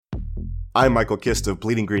I'm Michael Kist of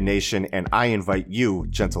Bleeding Green Nation, and I invite you,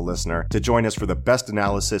 gentle listener, to join us for the best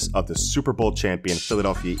analysis of the Super Bowl champion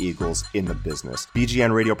Philadelphia Eagles in the business.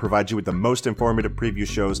 BGN Radio provides you with the most informative preview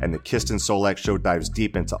shows, and the Kist and Solak Show dives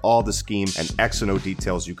deep into all the scheme and X and O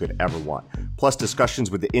details you could ever want. Plus discussions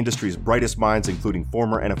with the industry's brightest minds, including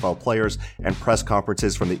former NFL players, and press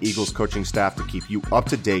conferences from the Eagles coaching staff to keep you up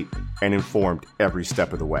to date and informed every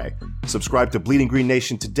step of the way. Subscribe to Bleeding Green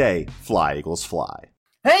Nation today. Fly, Eagles, fly.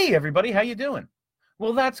 Hey everybody, how you doing?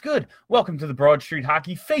 Well, that's good. Welcome to the Broad Street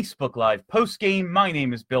Hockey Facebook Live postgame. My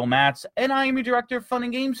name is Bill Matz, and I am your director of fun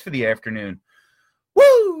and games for the afternoon.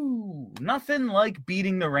 Woo! Nothing like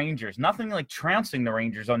beating the Rangers. Nothing like trouncing the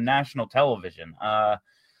Rangers on national television.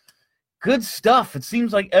 Good stuff. It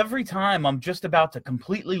seems like every time I'm just about to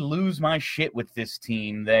completely lose my shit with this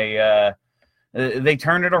team, they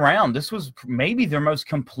turn it around. This was maybe their most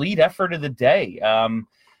complete effort of the day.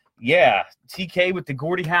 Yeah, TK with the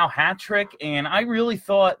Gordie Howe hat trick, and I really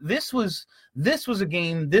thought this was a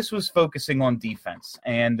game. This was focusing on defense,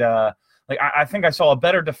 and I think I saw a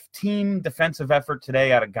better team defensive effort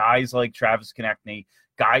today out of guys like Travis Konecny,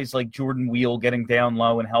 guys like Jordan Weal getting down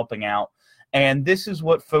low and helping out. And this is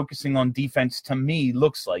what focusing on defense to me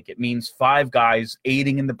looks like. It means 5 guys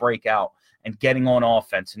aiding in the breakout and getting on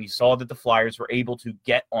offense. And you saw that the Flyers were able to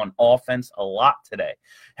get on offense a lot today.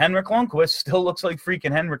 Henrik Lundqvist still looks like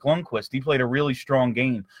freaking Henrik Lundqvist. He played a really strong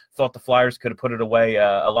game. Thought the Flyers could have put it away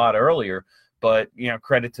a lot earlier. But, you know,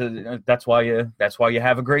 credit to that's why you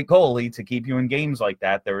have a great goalie to keep you in games like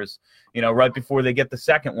that. There was, you know, right before they get the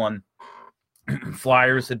second one,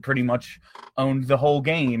 Flyers had pretty much owned the whole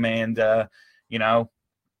game. And,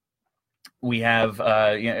 we have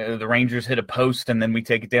the Rangers hit a post, and then we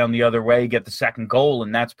take it down the other way, get the second goal,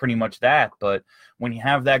 and that's pretty much that. But when you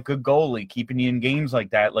have that good goalie keeping you in games like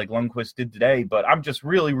that, like Lundqvist did today, but I'm just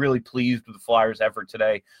really, really pleased with the Flyers' effort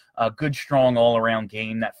today. A good, strong, all-around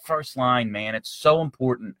game. That first line, man, it's so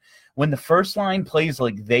important. When the first line plays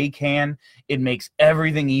like they can, it makes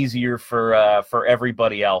everything easier for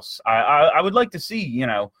everybody else. I would like to see, you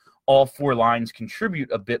know, all 4 lines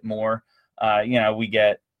contribute a bit more. We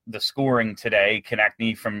get the scoring today,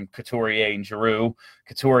 Konecny from Couturier and Giroux,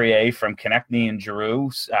 Couturier from Konecny and Giroux.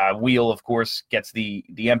 Weal, of course, gets the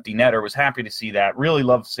empty netter. Was happy to see that. Really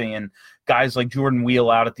love seeing guys like Jordan Weal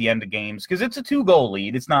out at the end of games because it's a 2-goal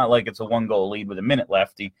lead. It's not like it's a 1-goal lead with a minute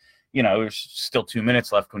left. There's still 2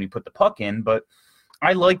 minutes left when you put the puck in, but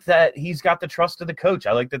I like that he's got the trust of the coach.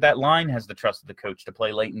 I like that line has the trust of the coach to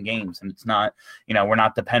play late in games, and it's not, we're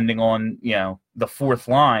not depending on, the 4th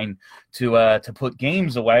line to put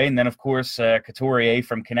games away. And then, of course, Couturier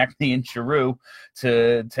from Konecny and Giroux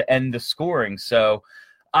to end the scoring. So,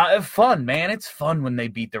 fun, man. It's fun when they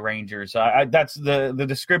beat the Rangers. That's the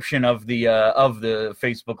description of the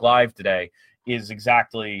Facebook Live today. Is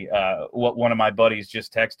exactly what one of my buddies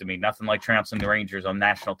just texted me. Nothing like trouncing the Rangers on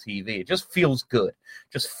national TV. It just feels good.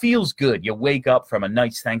 You wake up from a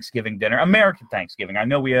nice Thanksgiving dinner, American Thanksgiving. I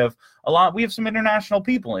know we have some international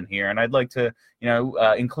people in here, and I'd like to,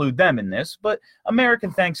 include them in this. But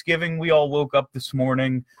American Thanksgiving, we all woke up this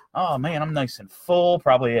morning. Oh, man, I'm nice and full.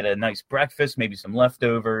 Probably had a nice breakfast, maybe some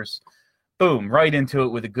leftovers. Boom, right into it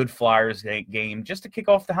with a good Flyers game just to kick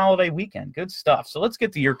off the holiday weekend. Good stuff. So let's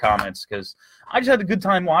get to your comments because I just had a good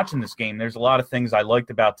time watching this game. There's a lot of things I liked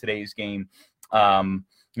about today's game.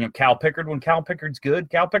 Cal Pickard, when Cal Pickard's good,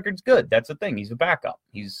 That's the thing. He's a backup.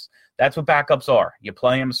 That's what backups are. You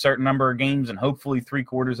play him a certain number of games, and hopefully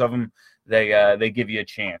 3/4 of them, they give you a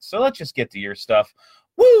chance. So let's just get to your stuff.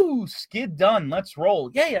 Woo! Skid done. Let's roll.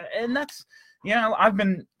 Yeah, and that's... I've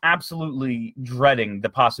been absolutely dreading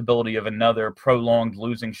the possibility of another prolonged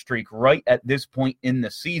losing streak right at this point in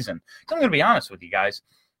the season. So I'm going to be honest with you guys.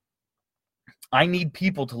 I need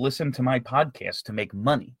people to listen to my podcast to make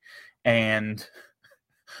money. And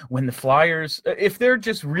when the Flyers, if they're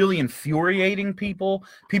just really infuriating people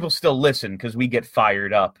still listen because we get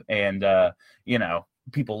fired up. And,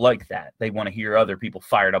 people like that. They want to hear other people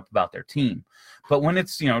fired up about their team. But when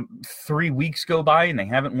it's, 3 weeks go by and they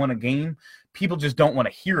haven't won a game, people just don't want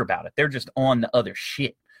to hear about it. They're just on the other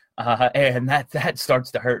shit. And that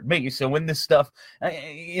starts to hurt me. So when this stuff,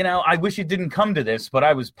 I wish it didn't come to this, but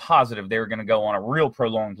I was positive they were going to go on a real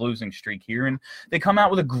prolonged losing streak here. And they come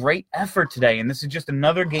out with a great effort today. And this is just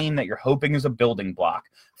another game that you're hoping is a building block.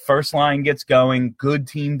 First line gets going, good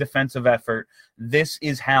team defensive effort. This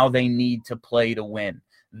is how they need to play to win.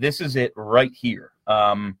 This is it right here.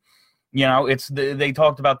 They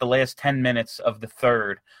talked about the last 10 minutes of the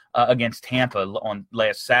third. against Tampa on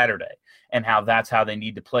last Saturday, and how that's how they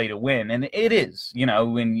need to play to win. And it is,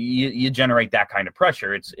 when you generate that kind of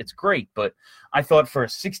pressure, it's great. But I thought for a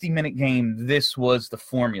 60-minute game, this was the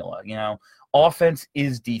formula. Offense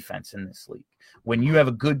is defense in this league. When you have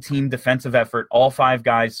a good team defensive effort, all 5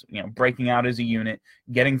 guys, breaking out as a unit,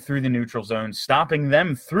 getting through the neutral zone, stopping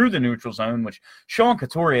them through the neutral zone, which Sean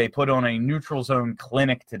Couturier put on a neutral zone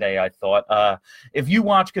clinic today, I thought. If you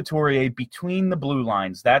watch Couturier between the blue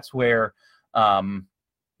lines, that's where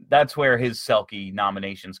his Selke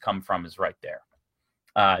nominations come from, is right there.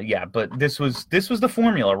 But this was the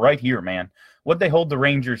formula right here, man. What'd they hold the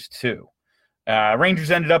Rangers to?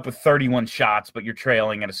 Rangers ended up with 31 shots, but you're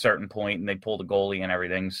trailing at a certain point, and they pulled a goalie and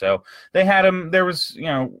everything. So they had him. There was,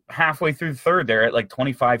 halfway through the third there at like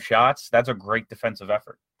 25 shots. That's a great defensive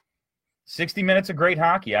effort. 60 minutes of great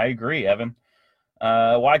hockey. I agree, Evan.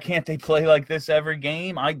 Why can't they play like this every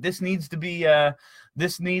game? This needs to be the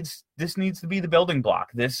building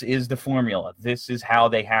block. This is the formula. This is how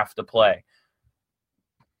they have to play.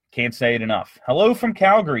 Can't say it enough. Hello from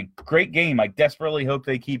Calgary. Great game. I desperately hope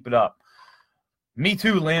they keep it up. Me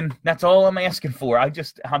too, Lynn. That's all I'm asking for. I'm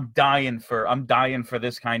dying for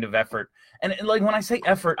this kind of effort. And like when I say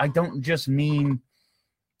effort, I don't just mean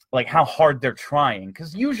like how hard they're trying,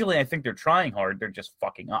 because usually I think they're trying hard. They're just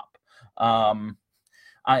fucking up.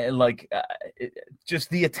 Just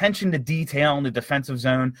the attention to detail in the defensive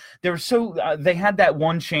zone. They had that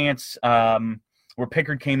one chance where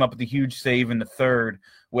Pickard came up with a huge save in the third,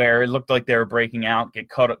 where it looked like they were breaking out, get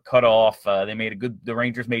cut off. The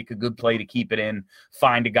Rangers make a good play to keep it in,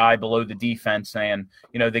 find a guy below the defense, and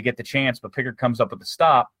they get the chance, but Pickard comes up with the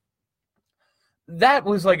stop. That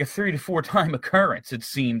was like a 3 to 4 time occurrence, it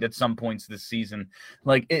seemed, at some points this season.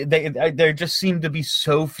 Like there just seemed to be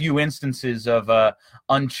so few instances of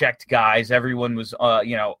unchecked guys. Everyone was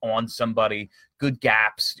on somebody, good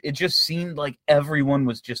gaps. It just seemed like everyone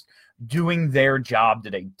was just doing their job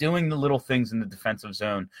today, doing the little things in the defensive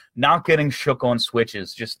zone, not getting shook on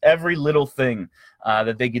switches, just every little thing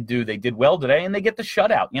that they could do. They did well today, and they get the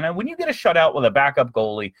shutout. When you get a shutout with a backup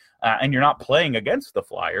goalie and you're not playing against the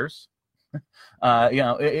Flyers,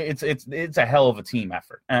 it's a hell of a team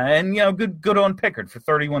effort. And good on Pickard for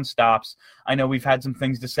 31 stops. I know we've had some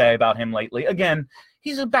things to say about him lately. Again,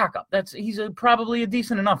 he's a backup. He's probably a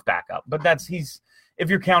decent enough backup, but if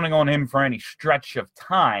you're counting on him for any stretch of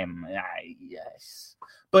time, yes.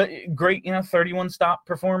 But great, 31 stop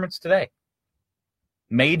performance today.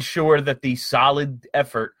 Made sure that the solid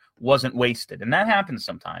effort wasn't wasted. And that happens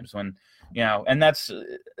sometimes when, and that's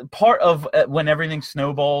part of when everything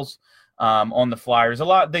snowballs on the Flyers. A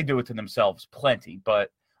lot, they do it to themselves, plenty, but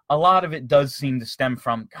a lot of it does seem to stem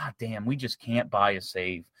from, God damn, we just can't buy a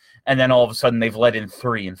save. And then all of a sudden they've let in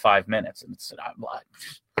 3 in 5 minutes. And it's,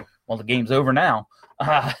 well, the game's over now.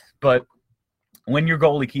 But when your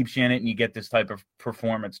goalie keeps you in it and you get this type of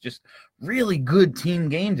performance, just really good team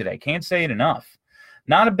game today. Can't say it enough.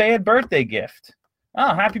 Not a bad birthday gift.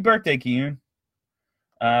 Oh, happy birthday, Kiyun.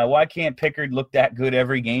 Why can't Pickard look that good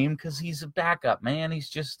every game? Because he's a backup, man.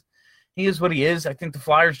 He is what he is. I think the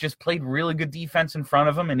Flyers just played really good defense in front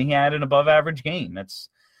of him, and he had an above-average game.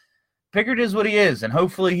 Pickard is what he is, and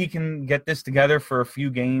hopefully he can get this together for a few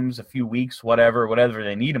games, a few weeks, whatever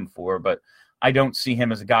they need him for. But I don't see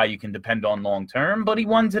him as a guy you can depend on long term. But he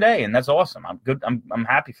won today, and that's awesome. I'm good. I'm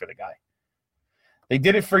happy for the guy. They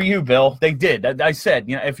did it for you, Bill. They did. I said,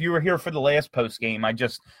 if you were here for the last post game,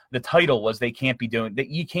 the title was "They can't be doing that.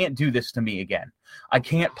 You can't do this to me again. I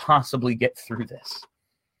can't possibly get through this."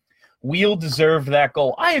 Wheel deserved that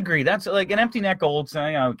goal. I agree. That's like an empty net goal. It's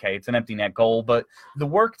okay, it's an empty net goal, but the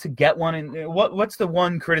work to get one. And what's the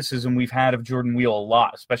one criticism we've had of Jordan Wheel a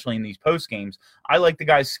lot, especially in these post games? I like the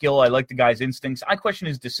guy's skill. I like the guy's instincts. I question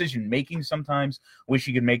his decision making sometimes. Wish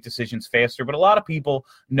he could make decisions faster. But a lot of people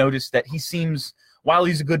notice that he seems, while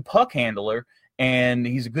he's a good puck handler and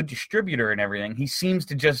he's a good distributor and everything, he seems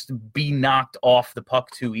to just be knocked off the puck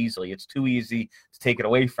too easily. It's too easy to take it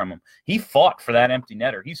away from him. He fought for that empty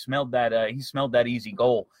netter. He smelled that easy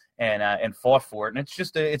goal and fought for it. And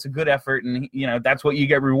it's a good effort. And that's what you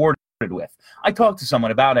get rewarded with. I talked to someone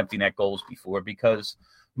about empty net goals before, because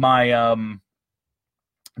my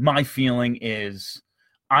feeling is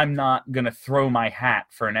I'm not going to throw my hat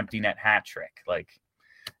for an empty net hat trick. Like,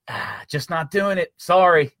 just not doing it.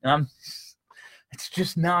 Sorry. It's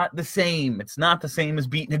just not the same. It's not the same as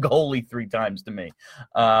beating a goalie 3 times to me.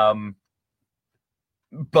 But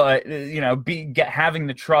having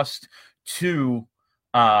the trust to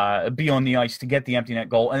be on the ice to get the empty net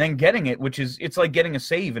goal, and then getting it, it's like getting a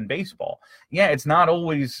save in baseball. Yeah, it's not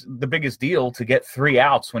always the biggest deal to get 3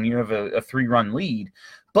 outs when you have a 3-run lead,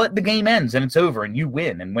 but the game ends and it's over and you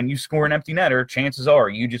win. And when you score an empty netter, chances are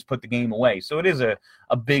you just put the game away. So it is a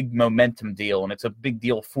big momentum deal, and it's a big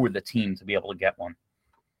deal for the team to be able to get one.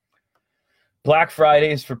 Black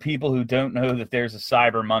Friday is for people who don't know that there's a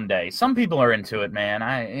Cyber Monday. Some people are into it, man.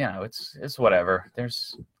 It's whatever.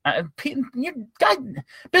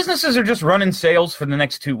 Businesses are just running sales for the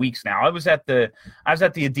next 2 weeks now. I was at the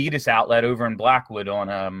Adidas outlet over in Blackwood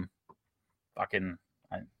on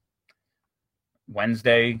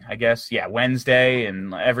Wednesday, I guess. Yeah, Wednesday,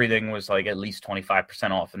 and everything was like at least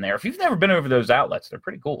 25% off in there. If you've never been over those outlets, they're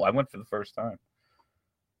pretty cool. I went for the first time.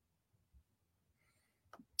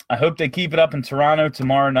 I hope they keep it up in Toronto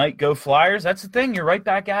tomorrow night. Go Flyers. That's the thing. You're right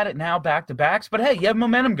back at it now, back-to-backs. But, hey, you have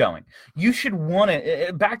momentum going. You should want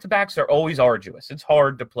it. Back-to-backs are always arduous. It's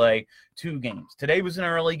hard to play 2 games. Today was an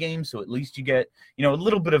early game, so at least you get, a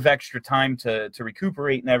little bit of extra time to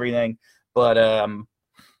recuperate and everything. But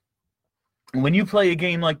when you play a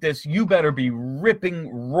game like this, you better be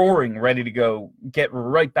roaring, ready to go, get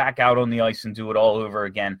right back out on the ice and do it all over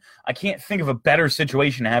again. I can't think of a better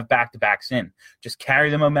situation to have back-to-backs in. Just carry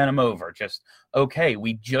the momentum over. Just, okay,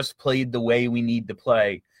 we just played the way we need to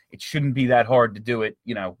play. It shouldn't be that hard to do it,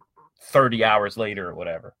 30 hours later or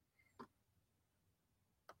whatever.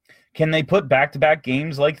 Can they put back-to-back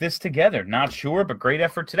games like this together? Not sure, but great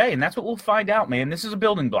effort today. And that's what we'll find out, man. This is a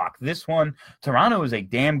building block. This one, Toronto is a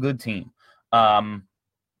damn good team.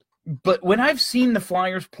 But when I've seen the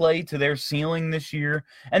Flyers play to their ceiling this year,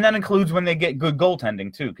 and that includes when they get good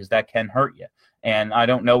goaltending too, because that can hurt you. And I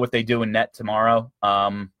don't know what they do in net tomorrow.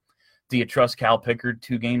 Do you trust Cal Pickard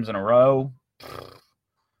 2 games in a row?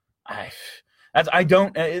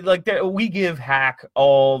 We give Hack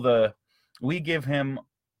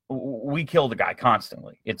we kill the guy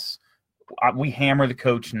constantly. We hammer the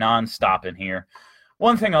coach nonstop in here.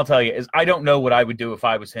 One thing I'll tell you is I don't know what I would do if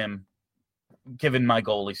I was him, given my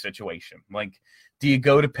goalie situation. Like, do you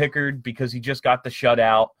go to Pickard because he just got the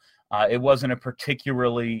shutout? It wasn't a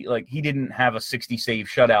particularly, he didn't have a 60-save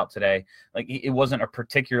shutout today. It wasn't a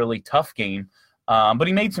particularly tough game, but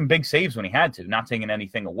he made some big saves when he had to, not taking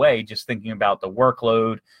anything away, just thinking about the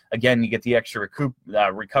workload. Again, you get the extra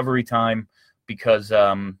recovery time because,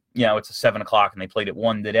 it's a 7 o'clock and they played at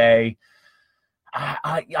 1 today.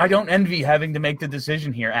 I don't envy having to make the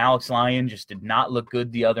decision here. Alex Lyon just did not look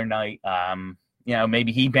good the other night.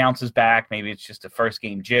 Maybe he bounces back. Maybe it's just a first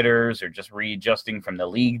game jitters or just readjusting from the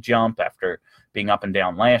league jump after being up and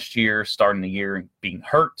down last year, starting the year and being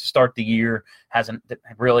hurt to start the year. Hasn't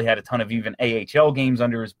really had a ton of even AHL games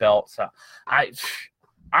under his belt. So I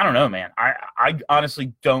don't know, man. I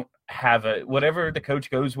honestly don't have whatever the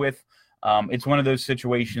coach goes with. It's one of those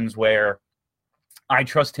situations where I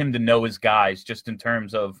trust him to know his guys just in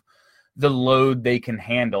terms of the load they can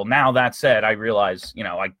handle. Now, that said, I realize,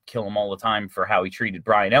 I kill him all the time for how he treated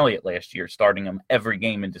Brian Elliott last year, starting him every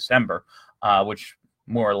game in December, which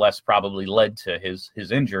more or less probably led to his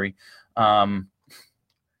injury. But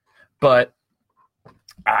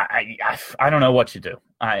I don't know what you do.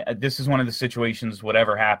 This is one of the situations,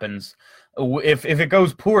 whatever happens, if it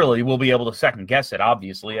goes poorly, we'll be able to second guess it.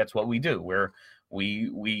 Obviously, that's what we do.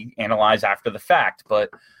 We analyze after the fact, but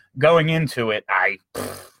going into it, I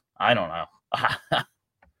don't know.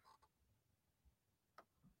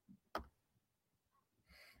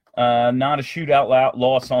 Not a shootout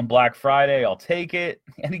loss on Black Friday. I'll take it.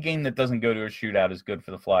 Any game that doesn't go to a shootout is good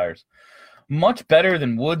for the Flyers. Much better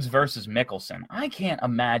than Woods versus Mickelson. I can't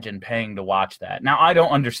imagine paying to watch that. Now, I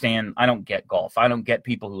don't understand. I don't get golf. I don't get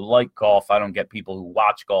people who like golf. I don't get people who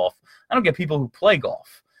watch golf. I don't get people who play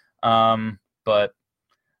golf. But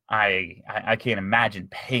I can't imagine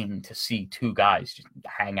paying to see 2 guys just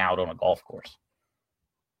hang out on a golf course.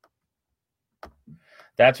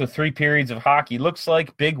 That's what 3 periods of hockey looks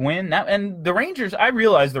like. Big win. Now, and the Rangers, I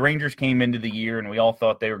realized the Rangers came into the year and we all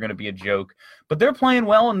thought they were going to be a joke, but they're playing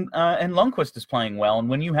well, and Lundqvist is playing well. And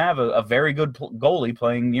when you have a very good goalie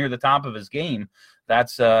playing near the top of his game,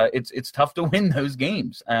 that's it's tough to win those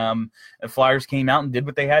games. The Flyers came out and did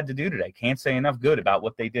what they had to do today. Can't say enough good about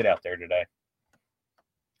what they did out there today.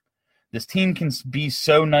 This team can be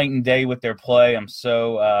so night and day with their play. I'm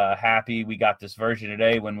so happy we got this version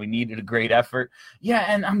today when we needed a great effort. Yeah,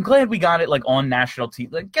 and I'm glad we got it on national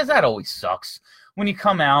TV, because that always sucks when you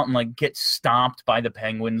come out and get stomped by the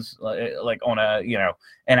Penguins on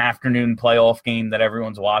an afternoon playoff game that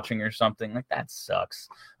everyone's watching or something. That sucks.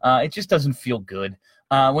 It just doesn't feel good.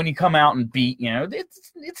 When you come out and beat,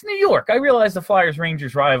 it's New York. I realize the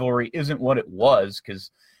Flyers-Rangers rivalry isn't what it was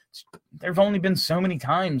because There have only been so many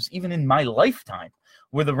times, even in my lifetime,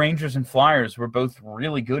 where the Rangers and Flyers were both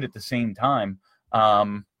really good at the same time.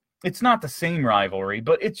 It's not the same rivalry,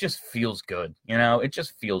 but it just feels good. It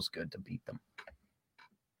just feels good to beat them.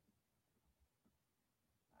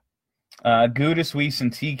 Gudis, Weiss,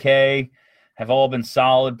 and TK have all been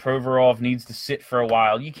solid. Provorov needs to sit for a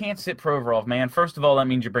while. You can't sit Provorov, man. First of all, that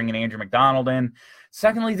means you're bringing Andrew McDonald in.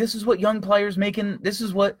 Secondly, this is what young players making. This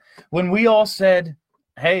is what, when we all said,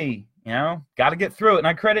 hey, got to get through it. And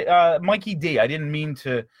I credit Mikey D. I didn't mean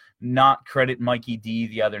to not credit Mikey D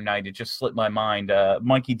the other night. It just slipped my mind.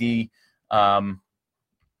 Mikey D from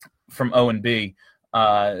O&B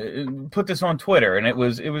put this on Twitter, and it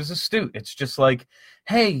was astute. It's just like,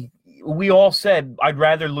 hey, we all said I'd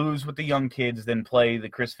rather lose with the young kids than play the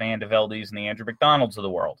Chris Van de Veldes and the Andrew McDonalds of the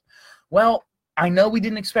world. Well, I know we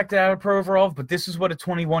didn't expect it out of Provorov, but this is what a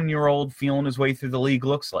 21-year-old feeling his way through the league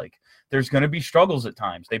looks like. There's going to be struggles at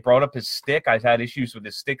times. They brought up his stick. I've had issues with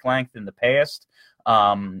his stick length in the past.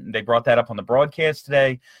 They brought that up on the broadcast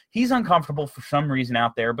today. He's uncomfortable for some reason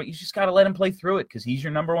out there, but you just got to let him play through it because he's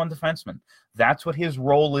your number one defenseman. That's what his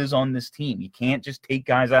role is on this team. You can't just take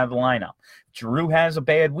guys out of the lineup. Giroux has a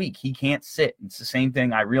bad week. He can't sit. It's the same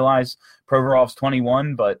thing. I realize Provorov's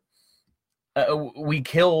 21, but we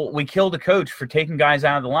killed a coach for taking guys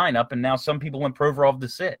out of the lineup, and now some people want Provorov to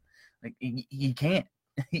sit. Like he can't.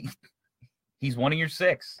 He's one of your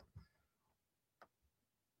six.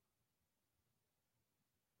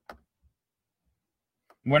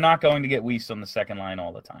 We're not going to get Weiss on the second line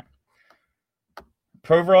all the time.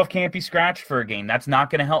 Provorov can't be scratched for a game. That's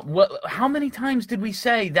not going to help. How many times did we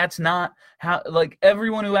say that's not how? Like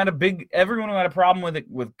everyone who had a problem with it,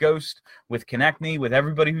 with Ghost, with Konechny, with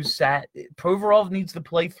everybody who sat. Provorov needs to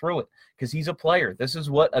play through it because he's a player. This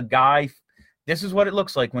is what it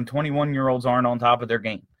looks like when 21-year-olds aren't on top of their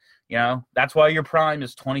game. That's why your prime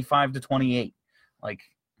is 25 to 28. Like,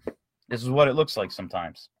 this is what it looks like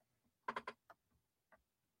sometimes.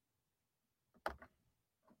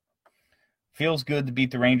 Feels good to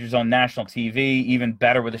beat the Rangers on national TV, even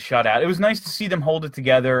better with a shutout. It was nice to see them hold it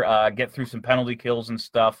together, get through some penalty kills and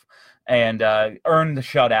stuff, and earn the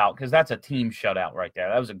shutout, because that's a team shutout right there.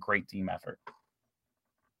 That was a great team effort.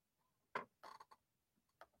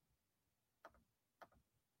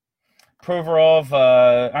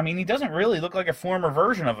 Provorov, he doesn't really look like a former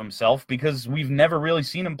version of himself because we've never really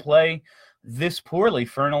seen him play this poorly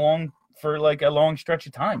for a long stretch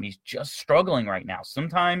of time. He's just struggling right now.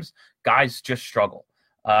 Sometimes guys just struggle.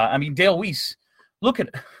 Dale Weiss,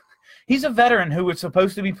 he's a veteran who was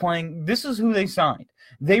supposed to be playing. This is who they signed.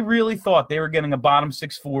 They really thought they were getting a bottom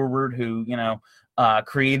six forward who,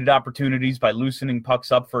 created opportunities by loosening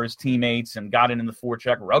pucks up for his teammates and got it in the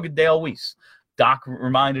forecheck. Rugged Dale Weiss. Doc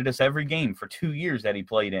reminded us every game for 2 years that he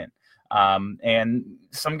played in. And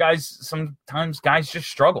sometimes guys just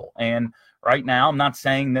struggle. And right now, I'm not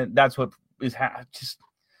saying that that's what is just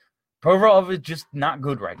Provorov is just not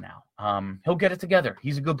good right now. He'll get it together.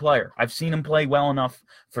 He's a good player. I've seen him play well enough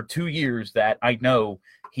for 2 years that I know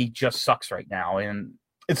he just sucks right now. And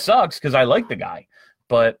it sucks because I like the guy.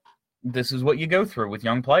 But this is what you go through with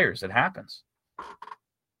young players. It happens.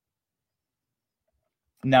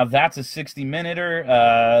 Now that's a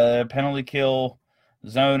 60-minute penalty kill,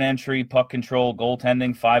 zone entry, puck control,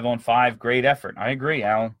 goaltending, 5-on-5. Great effort. I agree,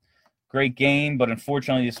 Alan. Great game, but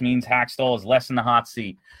unfortunately this means Hackstall is less in the hot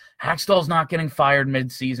seat. Hackstall's not getting fired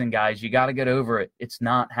mid-season, guys. You got to get over it. It's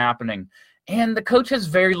not happening. And the coach has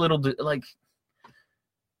very little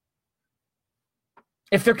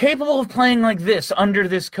if they're capable of playing like this under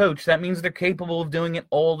this coach, that means they're capable of doing it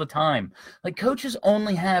all the time. Like, coaches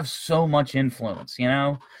only have so much influence,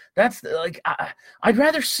 That's I'd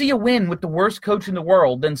rather see a win with the worst coach in the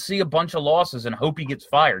world than see a bunch of losses and hope he gets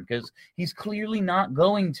fired, because he's clearly not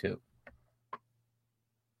going to.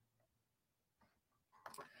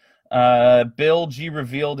 Bill G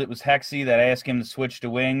revealed it was Hexy that asked him to switch to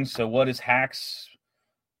wings. So what is Hack's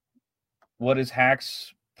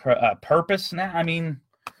purpose now?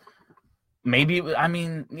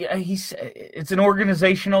 It's an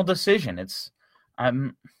organizational decision. It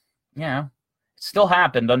still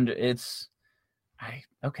happened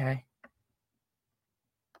okay.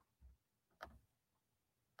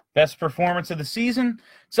 Best performance of the season?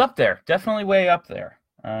 It's up there. Definitely way up there.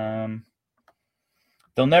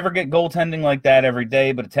 They'll never get goaltending like that every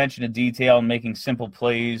day, but attention to detail and making simple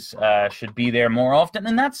plays should be there more often.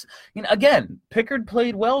 And that's, again, Pickard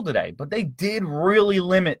played well today, but they did really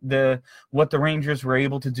limit what the Rangers were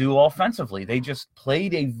able to do offensively. They just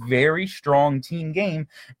played a very strong team game,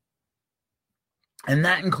 and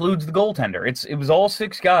that includes the goaltender. It was all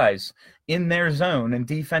six guys in their zone, and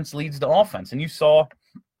defense leads to offense. And you saw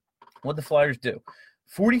What the Flyers do?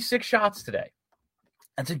 46 shots today.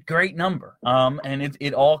 That's a great number. And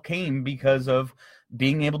it all came because of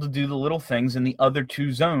being able to do the little things in the other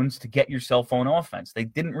two zones to get yourself on offense. They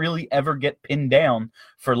didn't really ever get pinned down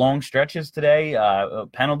for long stretches today.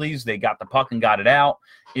 Penalties, they got the puck and got it out.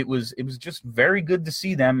 It was just very good to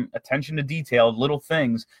see them, attention to detail, little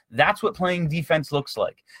things. That's what playing defense looks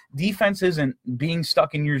like. Defense isn't being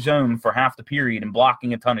stuck in your zone for half the period and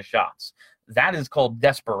blocking a ton of shots. That is called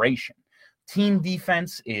desperation. Team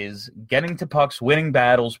defense is getting to pucks, winning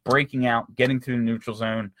battles, breaking out, getting through the neutral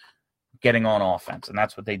zone, getting on offense, and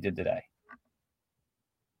that's what they did today.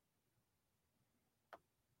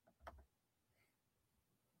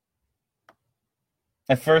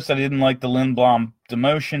 At first, I didn't like the Lindblom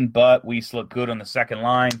demotion, but Weiss looked good on the second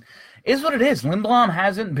line. Is what it is. Lindblom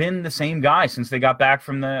hasn't been the same guy since they got back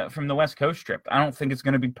from the West Coast trip. I don't think it's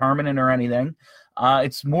going to be permanent or anything.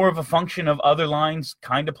 It's more of a function of other lines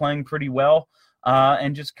kind of playing pretty well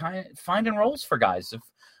and just kind of finding roles for guys.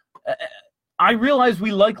 I realize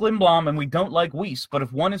we like Lindblom and we don't like Weiss, but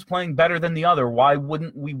if one is playing better than the other, why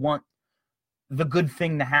wouldn't we want the good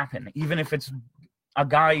thing to happen, even if it's a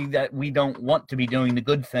guy that we don't want to be doing the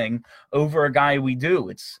good thing over a guy we do?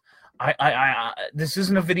 It's this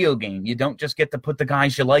isn't a video game. You don't just get to put the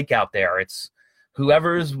guys you like out there. It's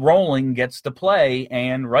whoever's rolling gets to play,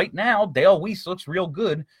 and right now, Dale Weiss looks real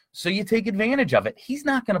good, so you take advantage of it. He's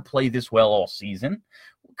not going to play this well all season.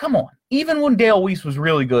 Come on. Even when Dale Weiss was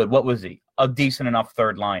really good, what was he? A decent enough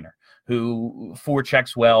third liner who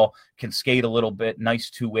forechecks well, can skate a little bit, nice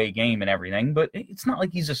two-way game and everything, but it's not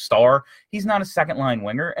like he's a star. He's not a second-line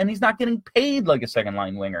winger, and he's not getting paid like a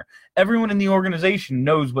second-line winger. Everyone in the organization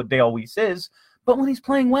knows what Dale Weiss is, but when he's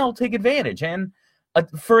playing well, take advantage. And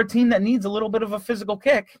for a team that needs a little bit of a physical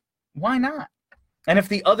kick, why not? And if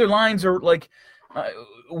the other lines are like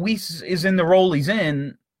Weiss is in the role he's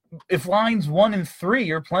in, if lines 1 and 3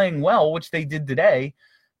 are playing well, which they did today,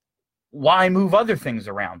 why move other things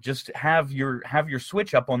around? Just have your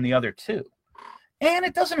switch up on the other two. And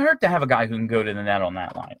it doesn't hurt to have a guy who can go to the net on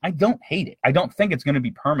that line. I don't hate it. I don't think it's going to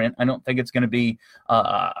be permanent. I don't think it's going to be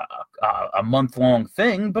a month-long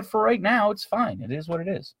thing. But for right now, it's fine. It is what it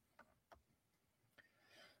is.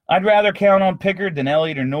 I'd rather count on Pickard than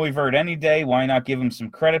Elliott or Neuvirth any day. Why not give him some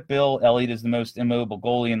credit, Bill? Elliott is the most immobile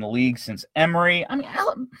goalie in the league since Emery. I mean,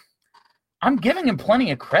 I'm giving him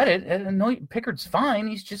plenty of credit. Pickard's fine.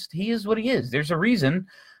 He is what he is. There's a reason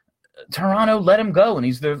Toronto let him go, and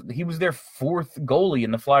he was their fourth goalie,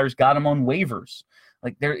 and the Flyers got him on waivers.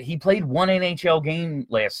 He played one NHL game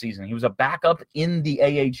last season. He was a backup in the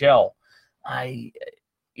AHL.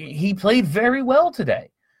 He played very well today.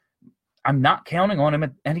 I'm not counting on him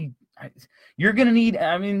at any. You're going to need.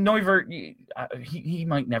 I mean, Neuvirth. He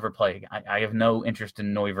might never play. I have no interest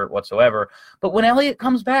in Neuvirth whatsoever. But when Elliott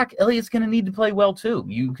comes back, Elliott's going to need to play well too.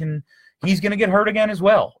 He's going to get hurt again as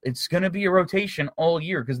well. It's going to be a rotation all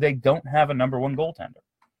year because they don't have a number one goaltender.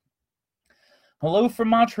 Hello from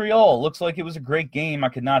Montreal. Looks like it was a great game. I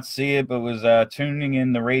could not see it, but was tuning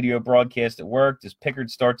in the radio broadcast at work. Does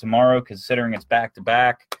Pickard start tomorrow, considering it's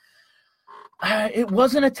back-to-back? It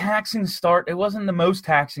wasn't a taxing start. It wasn't the most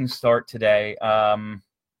taxing start today. I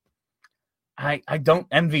don't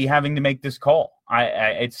envy having to make this call.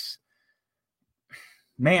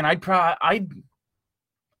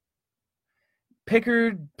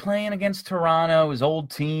 Pickard playing against Toronto, his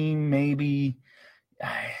old team, maybe.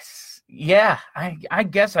 Yeah, I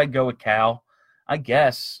guess I'd go with Cal. I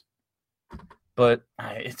guess. But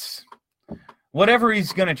it's whatever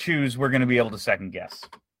he's going to choose, we're going to be able to second guess.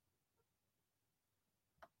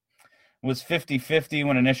 Was 50-50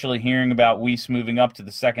 when initially hearing about Weiss moving up to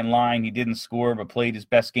the second line. He didn't score but played his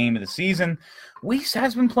best game of the season. Weiss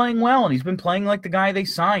has been playing well, and he's been playing like the guy they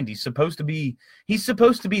signed. He's supposed to be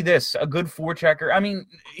this, a good forechecker. I mean,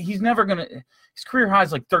 he's never going to – his career high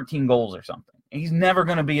is like 13 goals or something. He's never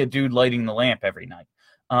going to be a dude lighting the lamp every night.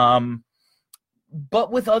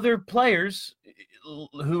 But with other players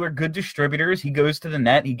who are good distributors, he goes to the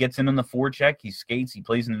net, he gets in on the forecheck, he skates, he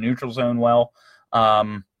plays in the neutral zone well.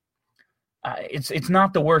 It's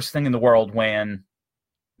not the worst thing in the world when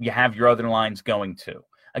you have your other lines going too.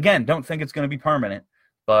 Again, don't think it's going to be permanent,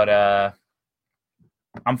 but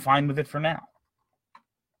I'm fine with it for now.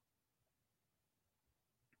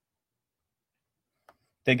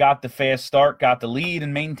 They got the fast start, got the lead,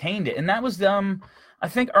 and maintained it, and that was I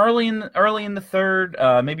think early in the third,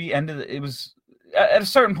 maybe end of it was at a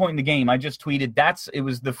certain point in the game. I just tweeted it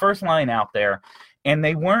was the first line out there. And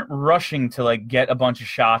they weren't rushing to get a bunch of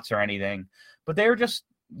shots or anything, but they were just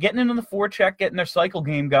getting into the forecheck, getting their cycle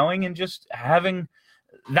game going, and just having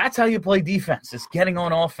That's how you play defense, is getting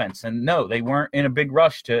on offense. And no, they weren't in a big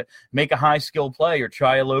rush to make a high-skill play or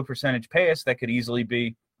try a low-percentage pass that could easily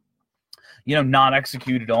be, not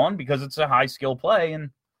executed on because it's a high-skill play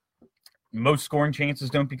and most scoring chances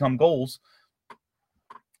don't become goals.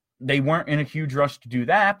 They weren't in a huge rush to do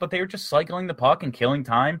that, but they were just cycling the puck and killing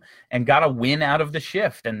time and got a win out of the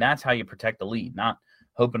shift. And that's how you protect the lead, not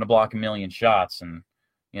hoping to block a million shots and,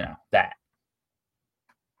 that.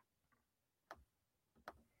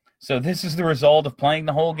 So this is the result of playing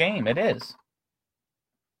the whole game. It is.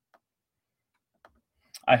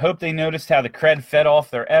 I hope they noticed how the cred fed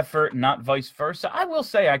off their effort, not vice versa. I will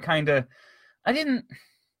say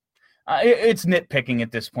it's nitpicking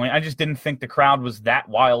at this point. I just didn't think the crowd was that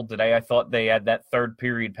wild today. I thought they had that third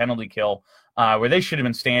period penalty kill where they should have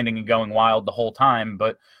been standing and going wild the whole time.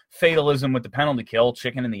 But fatalism with the penalty kill,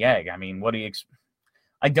 chicken and the egg. I mean, what do you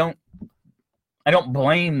I don't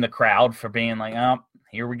blame the crowd for being like, oh,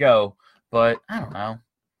 here we go. But I don't know.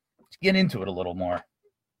 Let's get into it a little more.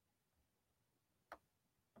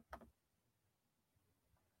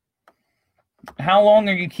 How long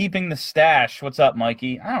are you keeping the stash? What's up,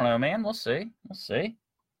 Mikey? I don't know, man. We'll see.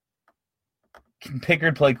 Can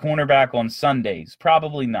Pickard play cornerback on Sundays?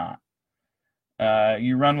 Probably not.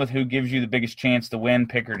 You run with who gives you the biggest chance to win.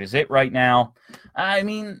 Pickard is it right now. I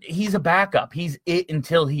mean, he's a backup. He's it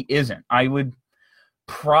until he isn't. I would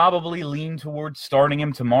probably lean towards starting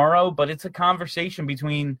him tomorrow, but it's a conversation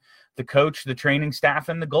between the coach, the training staff,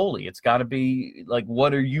 and the goalie. It's got to be like,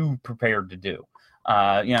 what are you prepared to do?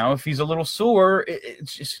 If he's a little sore,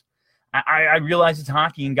 it's just I realize it's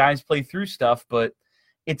hockey and guys play through stuff, but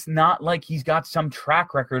it's not like he's got some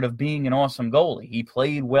track record of being an awesome goalie. He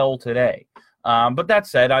played well today. But that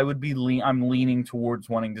said, I'm leaning towards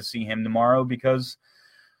wanting to see him tomorrow because,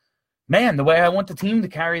 man, the way I want the team to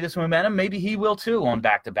carry this momentum, maybe he will too on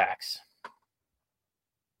back-to-backs.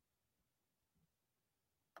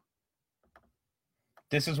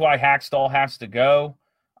 This is why Hackstall has to go.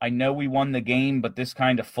 I know we won the game, but this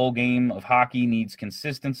kind of full game of hockey needs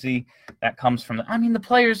consistency. That comes from the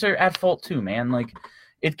players are at fault too, man. Like,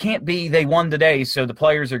 it can't be they won today, so the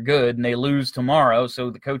players are good, and they lose tomorrow, so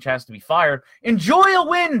the coach has to be fired. Enjoy a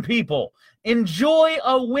win, people. Enjoy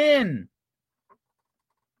a win.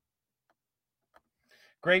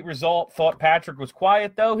 Great result. Thought Patrick was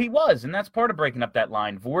quiet, though. He was, and that's part of breaking up that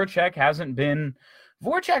line. Voracek hasn't been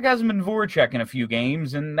Voracek in a few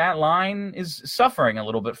games, and that line is suffering a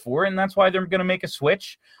little bit for it, and that's why they're going to make a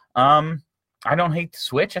switch. I don't hate the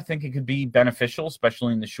switch. I think it could be beneficial,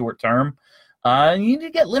 especially in the short term. You need to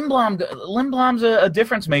get Lindblom. Lindblom's a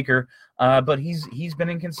difference maker, but he's been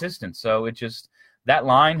inconsistent. So that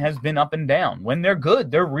line has been up and down. When they're good,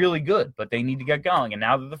 they're really good, but they need to get going. And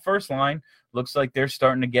now that the first line looks like they're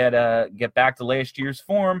starting to get back to last year's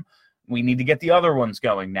form, we need to get the other ones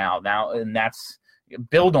going now, and that's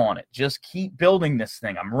build on it. Just keep building this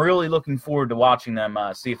thing. I'm really looking forward to watching them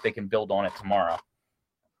see if they can build on it tomorrow.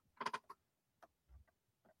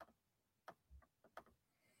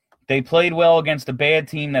 They played well against a bad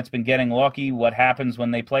team that's been getting lucky. What happens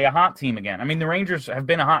when they play a hot team again? I mean, the Rangers have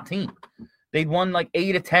been a hot team. They'd won like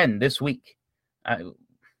 8 of 10 this week. The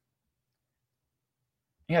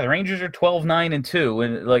Rangers are 12-9-2,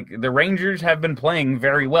 and like the Rangers have been playing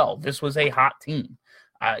very well. This was a hot team.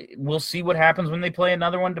 We'll see what happens when they play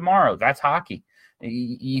another one tomorrow. That's hockey.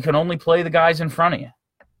 You can only play the guys in front of you.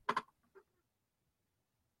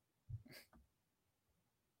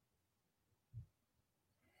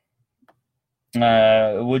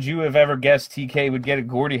 Would you have ever guessed TK would get a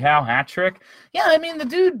Gordie Howe hat trick? Yeah, I mean, the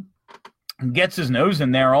dude gets his nose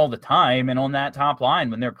in there all the time, and on that top line,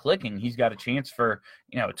 when they're clicking, he's got a chance for,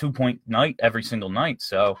 a 2-point night every single night.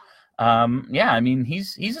 So, I mean,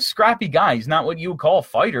 he's a scrappy guy. He's not what you would call a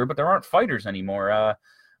fighter, but there aren't fighters anymore.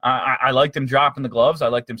 I liked him dropping the gloves. I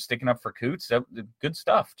liked him sticking up for Coots. Good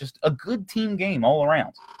stuff. Just a good team game all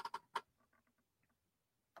around.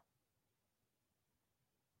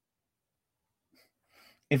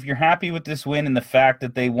 If you're happy with this win and the fact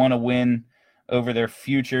that they want to win over their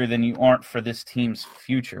future, then you aren't for this team's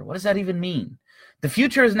future. What does that even mean? The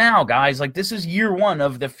future is now, guys. Like, this is year one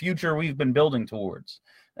of the future we've been building towards.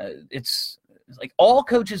 It's like all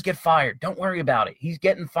coaches get fired. Don't worry about it. He's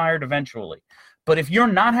getting fired eventually. But if you're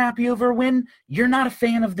not happy over a win, you're not a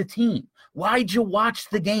fan of the team. Why'd you watch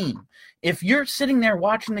the game? If you're sitting there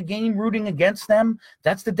watching the game, rooting against them,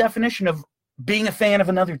 that's the definition of being a fan of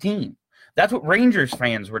another team. That's what Rangers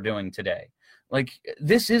fans were doing today. Like,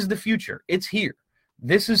 this is the future. It's here.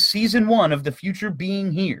 This is season one of the future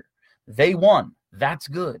being here. They won. That's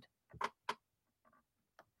good.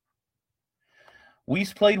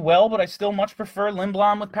 Weiss played well, but I still much prefer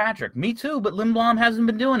Lindblom with Patrick. Me too, but Lindblom hasn't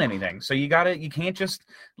been doing anything. So you can't just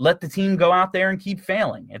let the team go out there and keep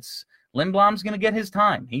failing. Lindblom's going to get his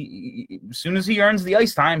time. As soon as he earns the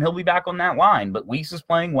ice time, he'll be back on that line. But Weiss is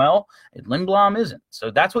playing well, and Lindblom isn't.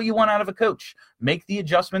 So that's what you want out of a coach. Make the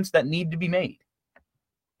adjustments that need to be made.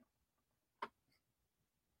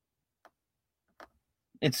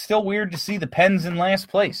 It's still weird to see the Pens in last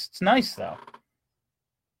place. It's nice, though.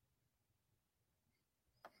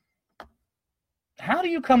 How do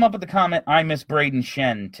you come up with the comment, I miss Braden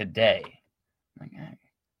Shen today?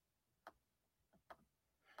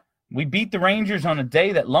 We beat the Rangers on a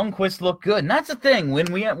day that Lundqvist looked good. And that's the thing.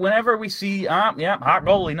 Whenever we see, hot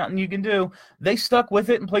goalie, nothing you can do, they stuck with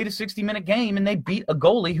it and played a 60-minute game, and they beat a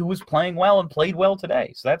goalie who was playing well and played well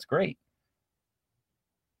today. So that's great.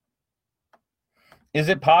 Is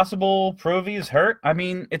it possible Provy is hurt? I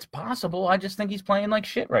mean, it's possible. I just think he's playing like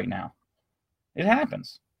shit right now. It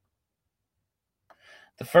happens.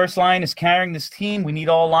 The first line is carrying this team. We need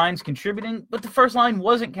all lines contributing, but the first line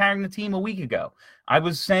wasn't carrying the team a week ago. I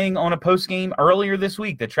was saying on a post-game earlier this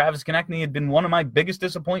week that Travis Konecny had been one of my biggest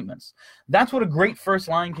disappointments. That's what a great first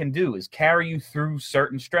line can do, is carry you through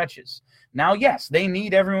certain stretches. Now, yes, they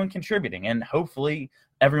need everyone contributing, and hopefully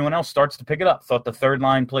everyone else starts to pick it up. Thought the third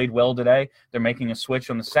line played well today. They're making a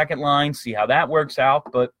switch on the second line, see how that works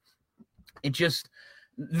out, but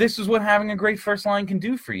this is what having a great first line can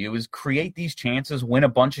do for you, is create these chances, win a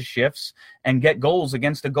bunch of shifts, and get goals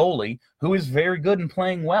against a goalie who is very good and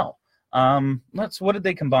playing well. What did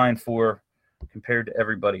they combine for compared to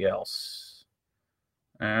everybody else?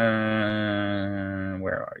 Where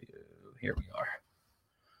are you? Here we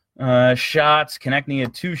are. Shots. Konecny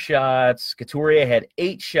had 2 shots. Couturier had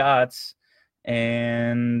 8 shots.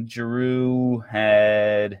 And Giroux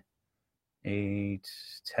had 8,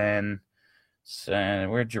 10. So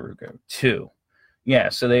where'd Giroux go? 2. Yeah,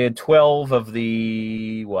 so they had 12 of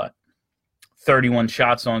the, 31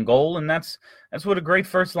 shots on goal, and that's what a great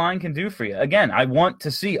first line can do for you. Again, I want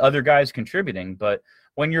to see other guys contributing, but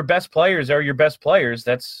when your best players are your best players,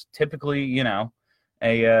 that's typically,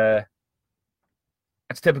 that's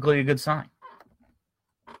typically a good sign.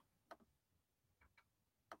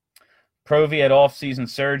 Provy had off-season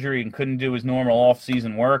surgery and couldn't do his normal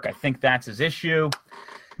off-season work. I think that's his issue.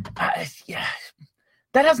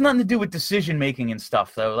 That has nothing to do with decision-making and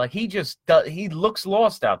stuff, though. Like, he looks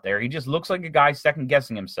lost out there. He just looks like a guy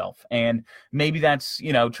second-guessing himself. And maybe that's,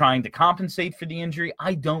 trying to compensate for the injury.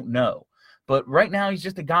 I don't know. But right now, he's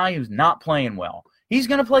just a guy who's not playing well. He's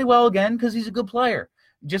going to play well again because he's a good player.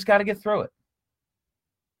 Just got to get through it.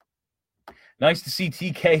 Nice to see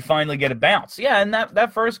TK finally get a bounce. Yeah, and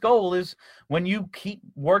that first goal is when you keep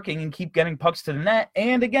working and keep getting pucks to the net.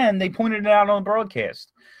 And again, they pointed it out on the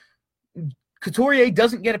broadcast. Couturier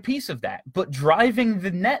doesn't get a piece of that, but driving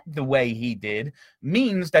the net the way he did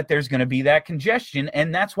means that there's going to be that congestion,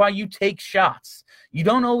 and that's why you take shots. You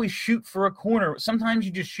don't always shoot for a corner. Sometimes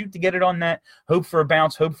you just shoot to get it on net, hope for a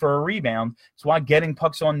bounce, hope for a rebound. That's why getting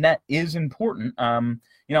pucks on net is important.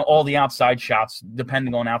 All the outside shots,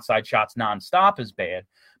 depending on outside shots nonstop, is bad.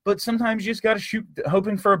 But sometimes you just got to shoot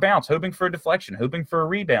hoping for a bounce, hoping for a deflection, hoping for a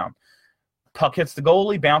rebound. Puck hits the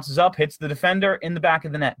goalie, bounces up, hits the defender in the back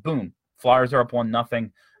of the net. Boom. Flyers are up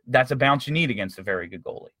 1-0. That's a bounce you need against a very good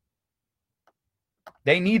goalie.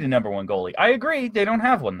 They need a number 1 goalie. I agree. They don't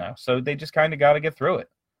have one, though. So they just kind of got to get through it.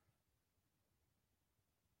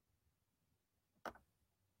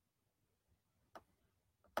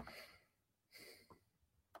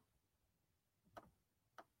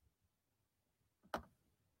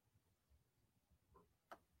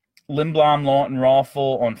 Lindblom, Lawton,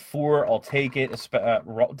 Raffle on 4. I'll take it.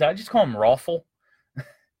 Did I just call him Raffle?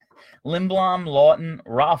 Lindblom, Lawton,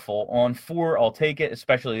 Raffle on 4. I'll take it,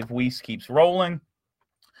 especially if Weiss keeps rolling.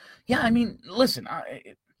 Yeah, I mean, listen,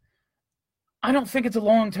 I don't think it's a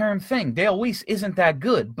long-term thing. Dale Weiss isn't that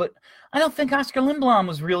good, but I don't think Oscar Lindblom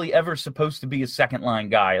was really ever supposed to be a second-line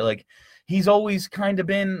guy. Like, he's always kind of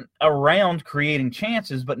been around creating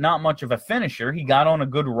chances, but not much of a finisher. He got on a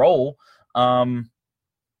good roll,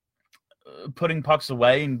 putting pucks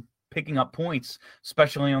away and picking up points,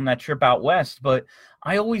 especially on that trip out west. But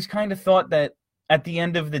I always kind of thought that at the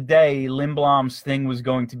end of the day, Lindblom's thing was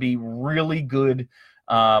going to be really good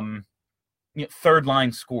third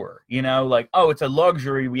line scorer. It's a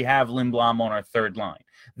luxury we have Lindblom on our third line.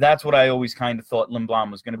 That's what I always kind of thought Lindblom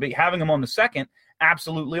was going to be. Having him on the second,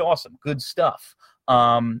 absolutely awesome. Good stuff.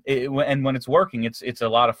 And when it's working, it's a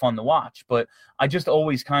lot of fun to watch. But I just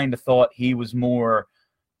always kind of thought he was more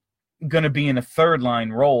going to be in a third line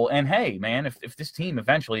role. And hey, man, if this team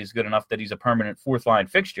eventually is good enough that he's a permanent fourth line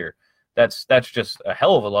fixture, That's just a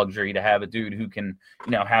hell of a luxury to have a dude who can,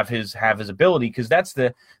 have his ability, because that's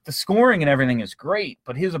the scoring and everything is great,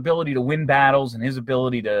 but his ability to win battles and his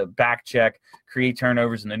ability to back check, create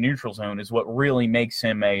turnovers in the neutral zone is what really makes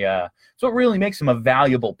him a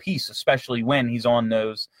valuable piece, especially when he's on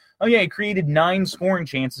those. Oh yeah, he created 9 scoring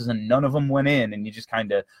chances and none of them went in, and you just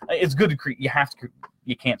kind of, it's good to create.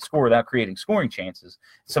 You can't score without creating scoring chances.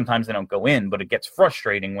 Sometimes they don't go in, but it gets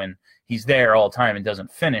frustrating when he's there all the time and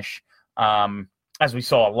doesn't finish. As we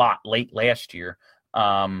saw a lot late last year.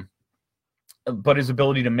 But his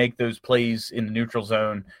ability to make those plays in the neutral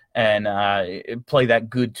zone and play that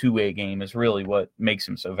good two-way game is really what makes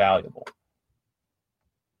him so valuable.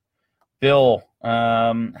 Bill,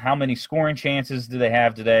 how many scoring chances do they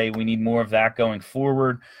have today? We need more of that going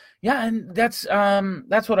forward. Yeah, and that's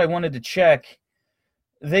what I wanted to check.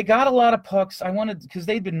 They got a lot of pucks. Because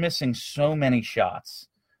they'd been missing so many shots.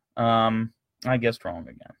 I guessed wrong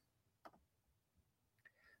again.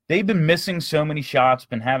 They've been missing so many shots,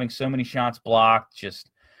 been having so many shots blocked,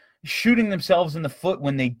 just shooting themselves in the foot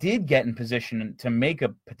when they did get in position to make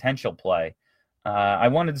a potential play. I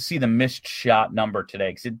wanted to see the missed shot number today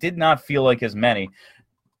because it did not feel like as many.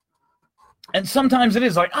 And sometimes it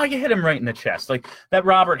is like, you hit him right in the chest. Like that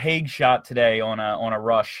Robert Haig shot today on a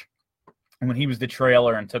rush when he was the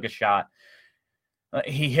trailer and took a shot.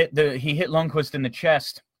 He hit Lundqvist in the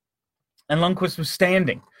chest, and Lundqvist was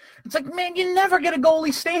standing. It's like, man, you never get a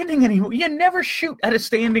goalie standing anymore. You never shoot at a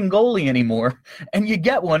standing goalie anymore, and you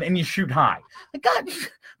get one and you shoot high. Like, God,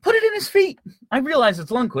 put it in his feet. I realize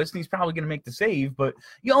it's Lundqvist, and he's probably going to make the save, but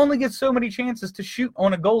you only get so many chances to shoot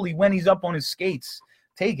on a goalie when he's up on his skates.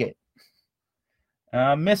 Take it.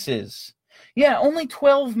 Misses. Yeah, only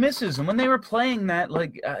 12 misses, and when they were playing that,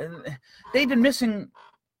 they've been missing,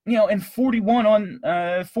 and 41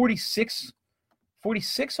 on 46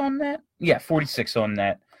 on net? Yeah, 46 on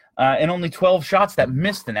net. And only 12 shots that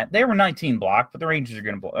missed the net. They were 19 blocked, but the Rangers are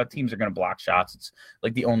going to teams are going to block shots. It's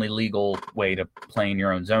like the only legal way to play in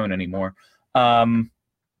your own zone anymore. They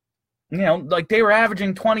were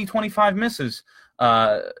averaging 20, 25 misses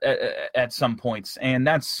at some points, and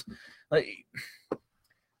that's like.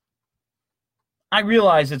 I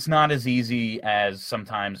realize it's not as easy as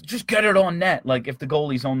sometimes just get it on net. Like if the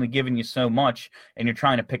goalie's only giving you so much and you're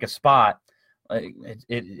trying to pick a spot,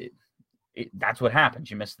 that's what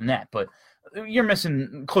happens. You miss the net, but you're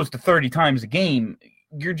missing close to 30 times a game.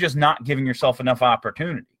 You're just not giving yourself enough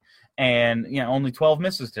opportunity. And only 12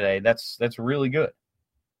 misses today. That's really good.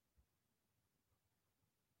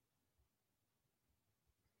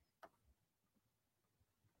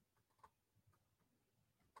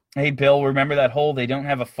 Hey, Bill, remember that whole they don't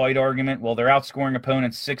have a fight argument? Well, they're outscoring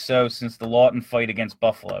opponents 6-0 since the Lawton fight against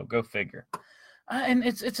Buffalo. Go figure. And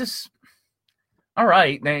it's just all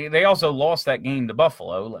right. They also lost that game to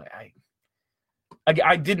Buffalo.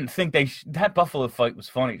 I didn't think that Buffalo fight was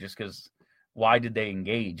funny just because why did they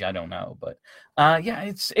engage? I don't know. But,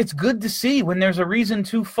 it's good to see when there's a reason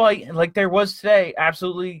to fight like there was today.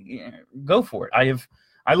 Absolutely go for it.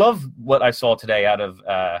 I love what I saw today out of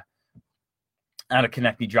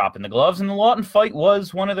Konecny dropping the gloves, and the Lawton fight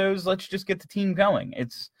was one of those, let's just get the team going.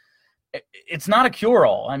 It's not a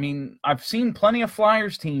cure-all. I mean, I've seen plenty of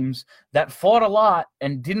Flyers teams that fought a lot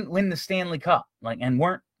and didn't win the Stanley Cup, and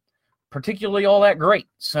weren't particularly all that great.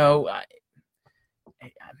 So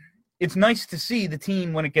it's nice to see the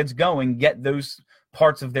team, when it gets going, get those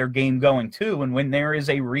parts of their game going too, and when there is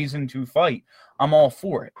a reason to fight, I'm all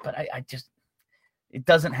for it. But it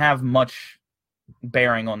doesn't have much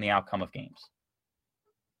bearing on the outcome of games.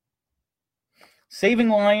 Saving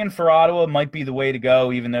Lyon for Ottawa might be the way to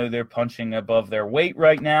go, even though they're punching above their weight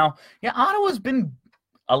right now. Yeah, Ottawa's been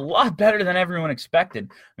a lot better than everyone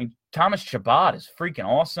expected. I mean, Thomas Chabot is freaking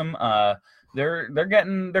awesome. They're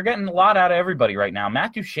getting a lot out of everybody right now.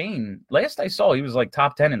 Matt Duchene, last I saw, he was like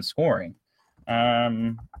top 10 in scoring.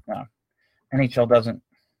 NHL doesn't.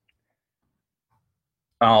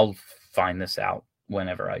 I'll find this out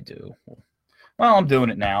whenever I do. Well, I'm doing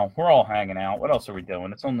it now. We're all hanging out. What else are we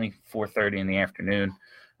doing? It's only 4:30 in the afternoon.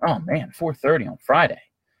 Oh, man, 4:30 on Friday.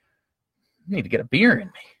 I need to get a beer in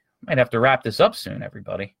me. Might have to wrap this up soon,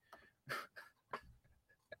 everybody.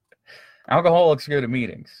 Alcoholics go to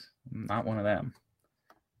meetings. I'm not one of them.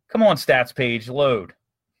 Come on, stats page, load.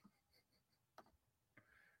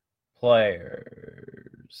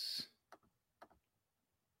 Players.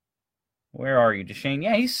 Where are you, Duchene?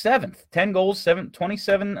 Yeah, he's 7th. 10 goals,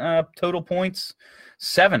 27 total points,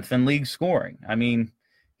 7th in league scoring. I mean,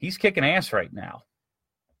 he's kicking ass right now.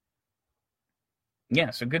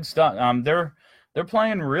 Yeah, so good stuff. They're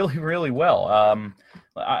playing really, really well.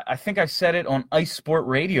 I think I said it on Ice Sport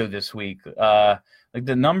Radio this week. Like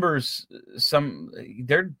the numbers,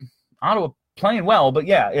 they're Ottawa playing well, but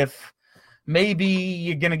yeah, if maybe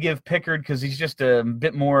you're gonna give Pickard because he's just a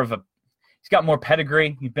bit more of he's got more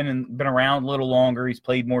pedigree. He's been around a little longer. He's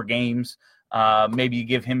played more games. Maybe you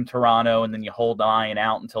give him Toronto and then you hold Ian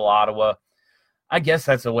out until Ottawa. I guess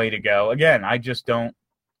that's the way to go. Again, I just don't.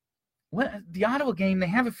 The Ottawa game, they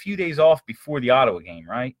have a few days off before the Ottawa game,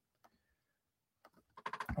 right?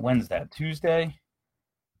 When's that? Tuesday?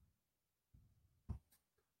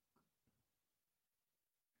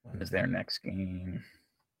 When is their next game?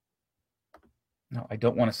 No, I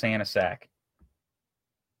don't want to say in a sec.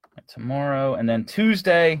 Tomorrow and then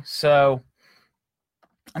Tuesday. So,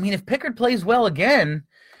 I mean, if Pickard plays well again,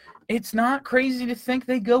 it's not crazy to think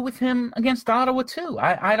they go with him against Ottawa too.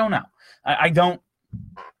 I don't know. I don't.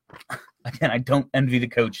 Again, I don't envy the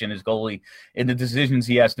coach and his goalie in the decisions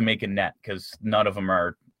he has to make in net because none of them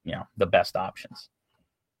are, the best options.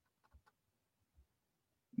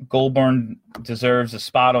 Goulbourne deserves a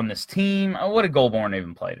spot on this team. What did Goulbourne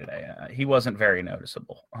even play today? He wasn't very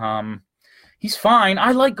noticeable. He's fine.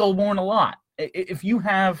 I like Goulbourne a lot. If you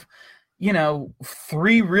have,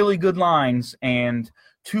 3 really good lines and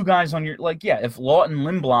 2 guys on your, if Lawton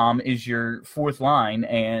Lindblom is your 4th line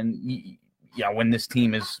and, when this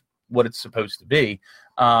team is what it's supposed to be,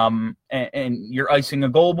 and you're icing a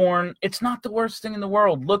Goulbourne, it's not the worst thing in the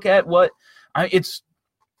world. Look at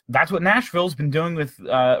that's what Nashville's been doing with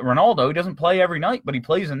Ronaldo. He doesn't play every night, but he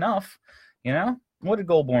plays enough. What did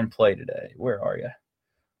Goulbourne play today? Where are you?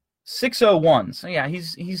 601. So yeah,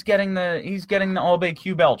 he's getting the All-Bay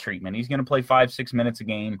Q-Bell treatment. He's going to play 5-6 minutes a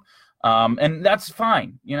game, and that's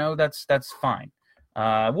fine. That's fine.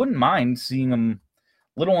 I wouldn't mind seeing him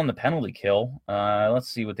little on the penalty kill. Let's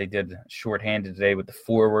see what they did shorthanded today with the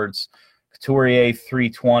forwards. Couturier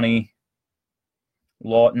 320,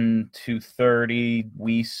 Lawton 230,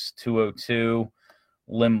 Weiss 202,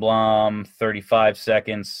 Lindblom 35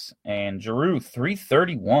 seconds, and Giroux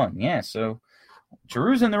 331. Yeah, so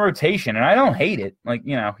Giroux's in the rotation, and I don't hate it.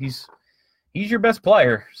 He's your best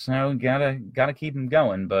player, so gotta keep him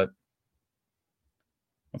going. But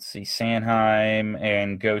let's see, Sanheim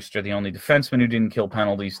and Ghost are the only defensemen who didn't kill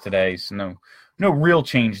penalties today, so no real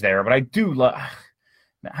change there. But I do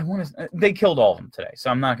they killed all of them today,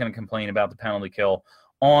 so I'm not going to complain about the penalty kill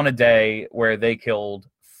on a day where they killed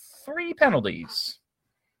 3 penalties.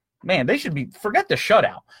 Man, they should forget the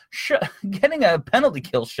shutout. Getting a penalty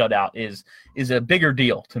kill shutout is a bigger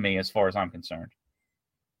deal to me as far as I'm concerned.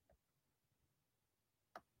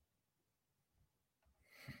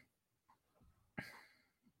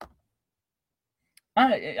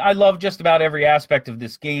 I love just about every aspect of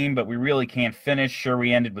this game, but we really can't finish. Sure,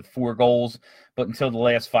 we ended with 4 goals, but until the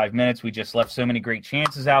last 5 minutes, we just left so many great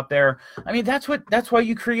chances out there. I mean, that's why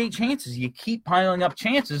you create chances. You keep piling up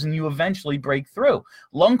chances, and you eventually break through.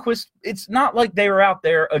 Lundqvist, it's not like they were out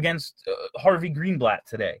there against Harvey Greenblatt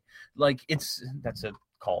today. That's a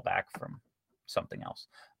callback from something else.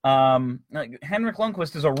 Henrik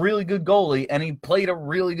Lundqvist is a really good goalie, and he played a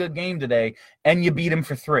really good game today, and you beat him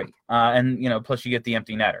for 3. And plus you get the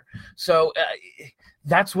empty netter. So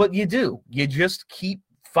that's what you do. You just keep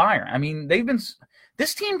firing. I mean,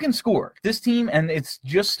 this team can score. This team, and it's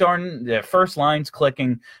just starting. The first line's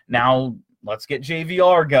clicking. Now let's get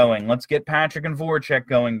JVR going. Let's get Patrick and Voracek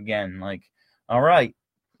going again. All right.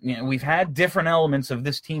 We've had different elements of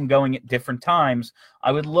this team going at different times.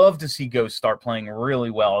 I would love to see Ghost start playing really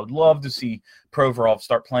well. I would love to see Provorov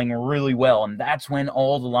start playing really well, and that's when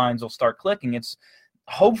all the lines will start clicking.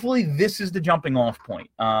 Hopefully this is the jumping off point.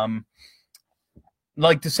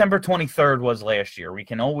 Like December 23rd was last year. We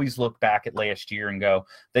can always look back at last year and go,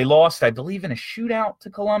 they lost, I believe, in a shootout to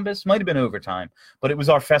Columbus. Might have been overtime, but it was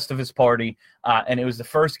our Festivus party, and it was the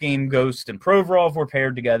first game Ghost and Provorov were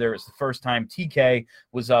paired together. It's the first time TK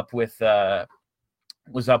was up with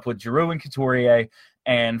Giroux and Couturier,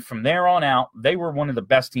 and from there on out, they were one of the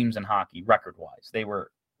best teams in hockey record-wise. They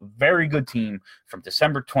were a very good team from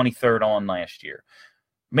December 23rd on last year.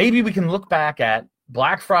 Maybe we can look back at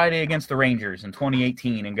Black Friday against the Rangers in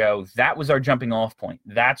 2018 and go, that was our jumping off point.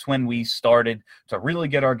 That's when we started to really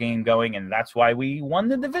get our game going, and that's why we won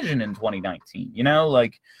the division in 2019.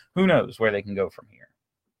 Who knows where they can go from here.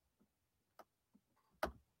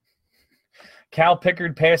 Cal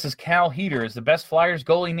Pickard passes Cal Heater as the best Flyers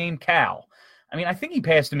goalie named Cal. I mean, I think he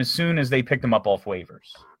passed him as soon as they picked him up off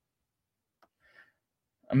waivers.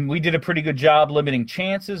 We did a pretty good job limiting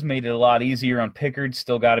chances, made it a lot easier on Pickard.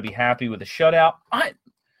 Still got to be happy with a shutout.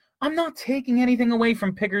 I'm not taking anything away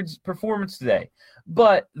from Pickard's performance today,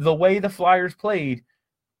 but the way the Flyers played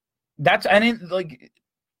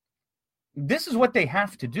this is what they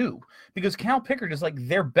have to do because Cal Pickard is like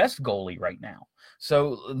their best goalie right now.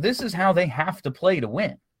 So this is how they have to play to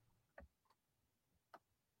win.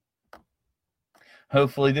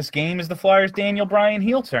 Hopefully this game is the Flyers' Daniel Bryan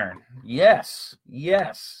heel turn. Yes.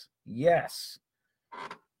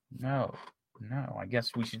 No. I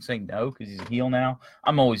guess we should say no because he's a heel now.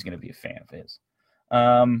 I'm always going to be a fan of his.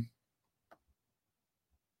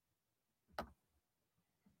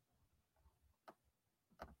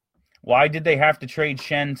 Why did they have to trade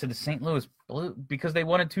Schenn to the St. Louis Blues? Because they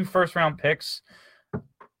wanted 2 first-round picks.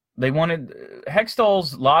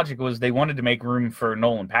 Hextall's logic was they wanted to make room for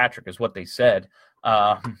Nolan Patrick, is what they said.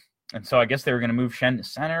 And so I guess they were going to move Schenn to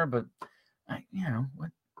center, but,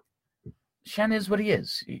 Schenn is what he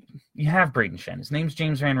is. You have Braden Schenn. His name's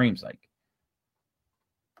James Van Riemsdyk.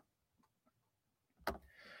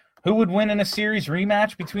 Who would win in a series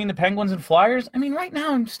rematch between the Penguins and Flyers? I mean, right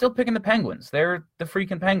now I'm still picking the Penguins. They're the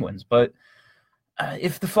freaking Penguins. But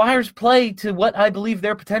if the Flyers play to what I believe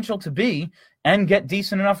their potential to be and get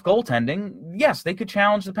decent enough goaltending, yes, they could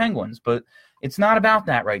challenge the Penguins. But it's not about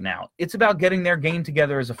that right now. It's about getting their game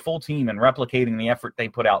together as a full team and replicating the effort they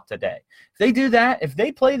put out today. If they do that, if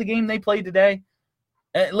they play the game they played today,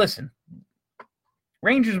 listen,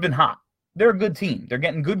 Rangers have been hot. They're a good team. They're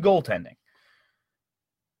getting good goaltending.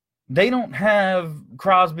 They don't have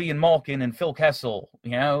Crosby and Malkin and Phil Kessel,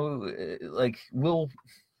 the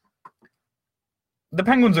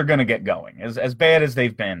Penguins are going to get going. As bad as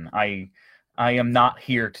they've been, I am not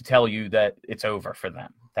here to tell you that it's over for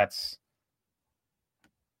them.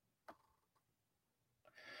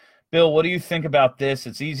 Bill, what do you think about this?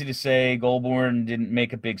 It's easy to say Goulbourne didn't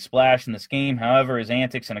make a big splash in this game. However, his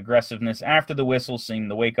antics and aggressiveness after the whistle seemed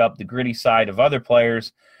to wake up the gritty side of other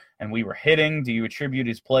players, and we were hitting. Do you attribute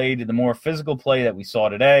his play to the more physical play that we saw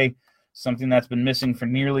today, something that's been missing for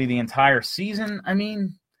nearly the entire season? I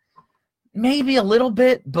mean, maybe a little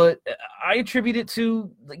bit, but I attribute it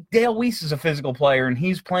to Dale Weiss is a physical player, and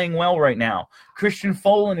he's playing well right now. Christian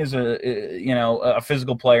Folin is a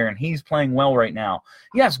physical player, and he's playing well right now.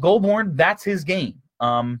 Yes, Goulbourne, that's his game,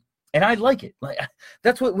 and I like it.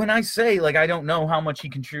 That's what when I say I don't know how much he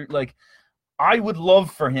contributes. I would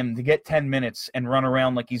love for him to get 10 minutes and run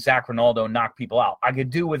around like he's Zach Rinaldo and knock people out. I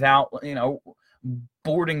could do without,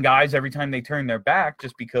 boarding guys every time they turn their back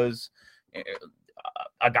just because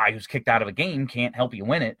a guy who's kicked out of a game can't help you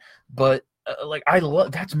win it. But, I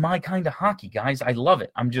love – that's my kind of hockey, guys. I love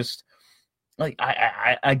it. I'm just –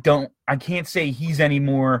 I can't say he's any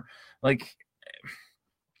more I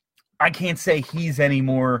can't say he's any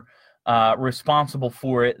more responsible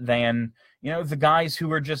for it than, the guys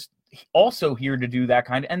who are just – also here to do that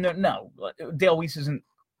kind of, and no, Dale Weiss isn't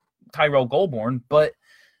Tyrell Goulbourne, but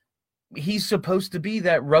he's supposed to be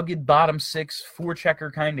that rugged bottom six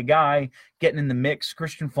forechecker kind of guy getting in the mix.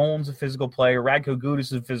 Christian Folin's a physical player. Radko Gudas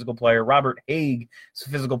is a physical player. Robert Haig is a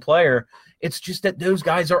physical player. It's just that those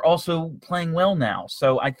guys are also playing well now.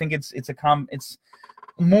 So I think it's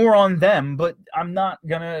more on them, but I'm not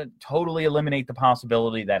going to totally eliminate the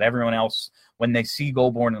possibility that everyone else, when they see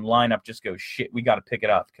Goulbourne in the lineup, just go, shit, we got to pick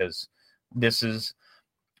it up because this is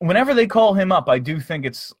 – whenever they call him up, I do think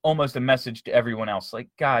it's almost a message to everyone else.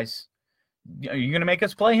 Guys, are you going to make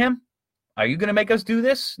us play him? Are you going to make us do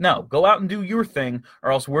this? No, go out and do your thing,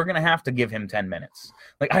 or else we're going to have to give him 10 minutes.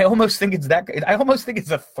 I almost think it's that – I almost think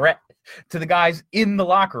it's a threat to the guys in the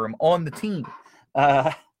locker room on the team.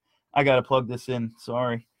 I got to plug this in.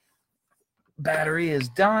 Sorry. Battery is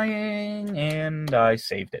dying, and I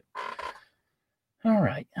saved it. All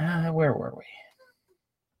right. Where were we?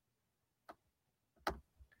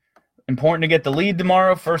 Important to get the lead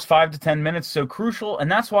tomorrow. First 5 to 10 minutes, so crucial. And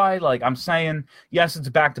that's why, I'm saying, yes, it's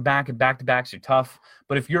back-to-back, and back-to-backs are tough.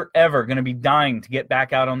 But if you're ever going to be dying to get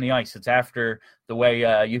back out on the ice, it's after the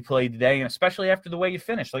way you played today, and especially after the way you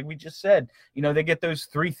finished. Like we just said, they get those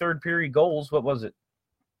 3 third-period goals. What was it?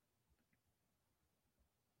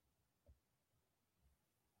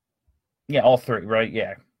 Yeah, all 3, right?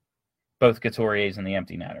 Yeah. Both Couturier's in the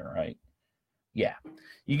empty netter, right? Yeah.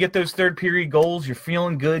 You get those third-period goals, you're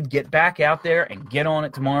feeling good, get back out there and get on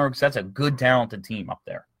it tomorrow because that's a good, talented team up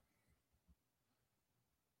there.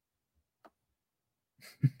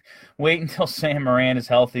 Wait until Sam Moran is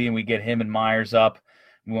healthy and we get him and Myers up.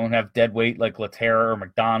 We won't have dead weight like Laterra or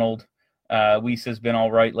McDonald. Weiss has been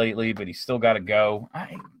all right lately, but he's still got to go.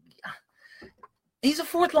 He's a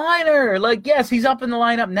fourth liner. Yes, he's up in the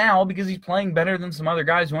lineup now because he's playing better than some other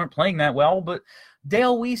guys who aren't playing that well. But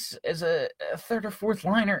Dale Weiss as a third or fourth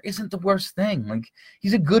liner isn't the worst thing.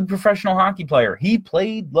 He's a good professional hockey player. He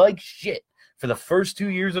played like shit for the first 2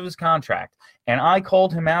 years of his contract. And I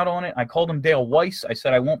called him out on it. I called him Dale Weiss. I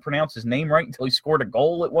said I won't pronounce his name right until he scored a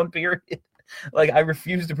goal at one period. Like, I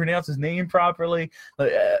refused to pronounce his name properly.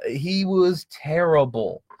 He was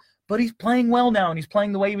terrible. But he's playing well now, and he's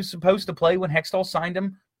playing the way he was supposed to play when Hextall signed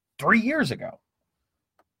him 3 years ago.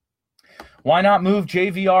 Why not move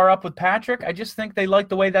JVR up with Patrick? I just think they like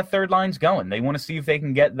the way that third line's going. They want to see if they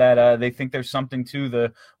can get that. They think there's something to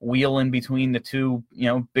the wheel in between the two,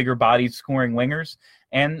 bigger-bodied scoring wingers.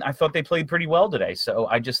 And I thought they played pretty well today. So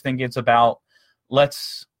I just think it's about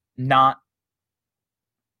let's not.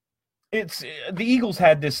 The Eagles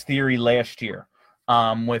had this theory last year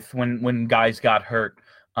with when guys got hurt.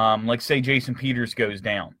 Like, say Jason Peters goes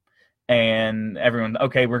down. And everyone,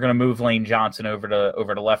 okay, we're going to move Lane Johnson over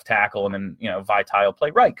to left tackle, and then Vaitai will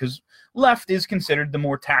play right, because left is considered the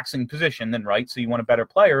more taxing position than right, so you want a better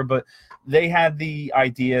player. But they had the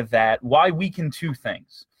idea that why weaken two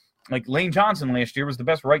things? Like, Lane Johnson last year was the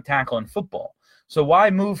best right tackle in football, so why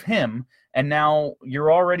move him? And now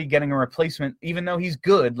you're already getting a replacement, even though he's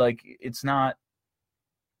good. Like, it's not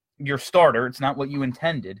your starter, it's not what you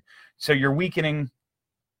intended, so you're weakening.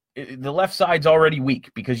 The left side's already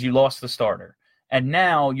weak because you lost the starter. And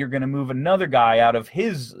now you're going to move another guy out of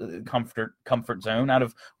his comfort zone, out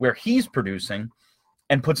of where he's producing,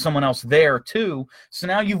 and put someone else there too. So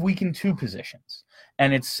now you've weakened two positions.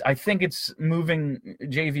 And I think it's moving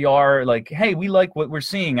JVR like, hey, we like what we're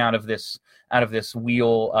seeing out of this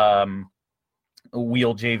wheel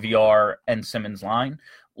JVR and Simmons line.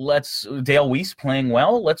 Dale Weiss playing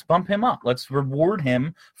well. Let's bump him up. Let's reward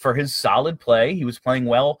him for his solid play. He was playing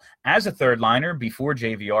well as a third liner before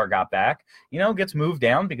JVR got back. Gets moved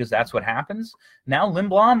down because that's what happens. Now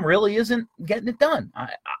Lindblom really isn't getting it done.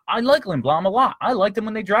 I like Lindblom a lot. I liked him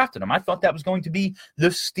when they drafted him. I thought that was going to be the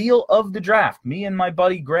steal of the draft. Me and my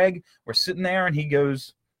buddy Greg were sitting there, and he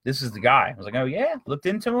goes, "This is the guy." I was like, "Oh yeah," looked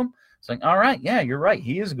into him. It's like, all right, yeah, you're right.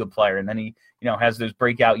 He is a good player. And then he, has those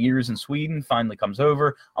breakout years in Sweden, finally comes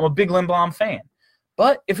over. I'm a big Lindblom fan.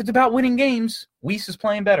 But if it's about winning games, Weiss is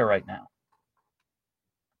playing better right now.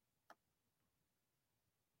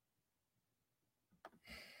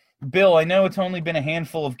 Bill, I know it's only been a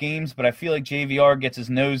handful of games, but I feel like JVR gets his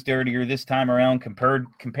nose dirtier this time around compared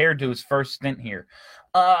to his first stint here.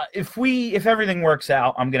 If everything works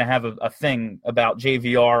out, I'm going to have a thing about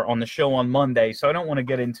JVR on the show on Monday, so I don't want to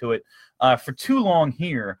get into it for too long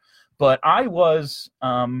here. But I was,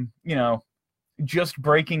 just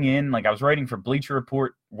breaking in. Like, I was writing for Bleacher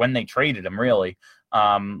Report when they traded him, really.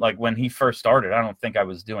 Like, when he first started, I don't think I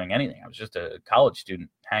was doing anything. I was just a college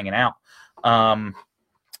student hanging out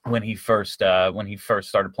when he first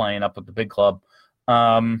started playing up with the big club.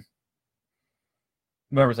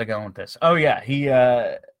 Where was I going with this? Oh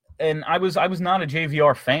yeah, and I was not a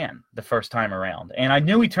JVR fan the first time around, and I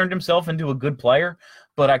knew he turned himself into a good player,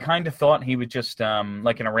 but I kind of thought he was just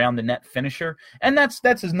like an around the net finisher, and that's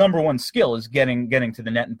his number one skill, is getting to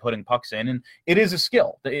the net and putting pucks in, and it is a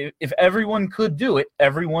skill. If everyone could do it,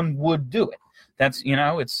 everyone would do it. That's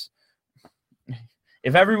it's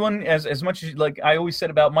if everyone as much as, like I always said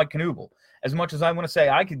about Mike Knuble, as much as I want to say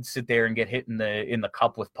I could sit there and get hit in the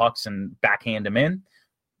cup with pucks and backhand him in.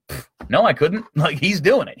 No, I couldn't. Like, he's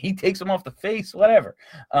doing it. He takes him off the face, whatever.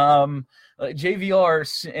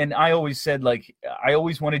 JVR, and I always said, like, I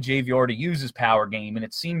always wanted JVR to use his power game, and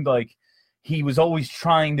it seemed like he was always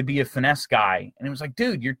trying to be a finesse guy. And it was like,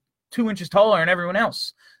 dude, you're 2 inches taller than everyone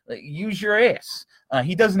else. Like, use your ass.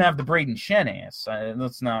 He doesn't have the Braden Shen ass.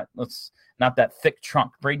 Let's not that thick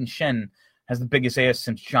trunk. Braden Shen has the biggest ass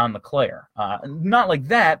since John LeClaire. Not like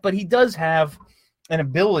that, but he does have an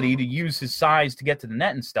ability to use his size to get to the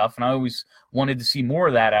net and stuff, and I always wanted to see more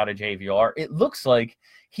of that out of JVR. It looks like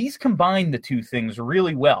he's combined the two things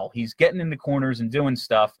really well. He's getting into corners and doing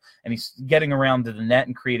stuff, and he's getting around to the net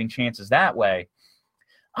and creating chances that way.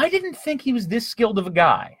 I didn't think he was this skilled of a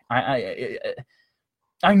guy. I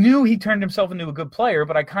knew he turned himself into a good player,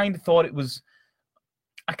 but I kind of thought he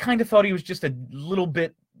was just a little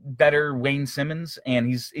bit better Wayne Simmons, and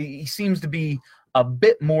he seems to be a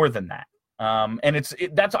bit more than that. And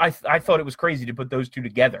I thought it was crazy to put those two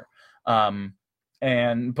together.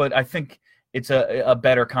 But I think it's a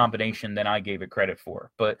better combination than I gave it credit for.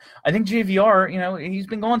 But I think JVR, he's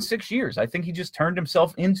been gone 6 years. I think he just turned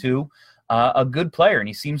himself into a good player, and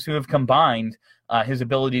he seems to have combined his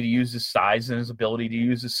ability to use his size and his ability to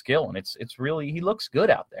use his skill. And it's really, he looks good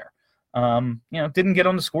out there. Didn't get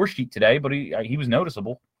on the score sheet today, but he was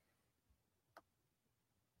noticeable.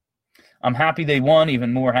 I'm happy they won,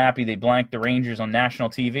 even more happy they blanked the Rangers on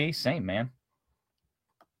national TV. Same, man.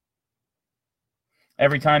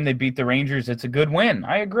 Every time they beat the Rangers, it's a good win.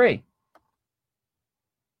 I agree.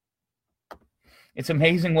 It's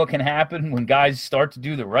amazing what can happen when guys start to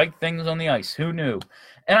do the right things on the ice. Who knew?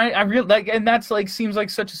 And I really like, and that's like seems like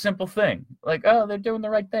such a simple thing. Like, oh, they're doing the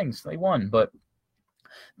right things. They won, but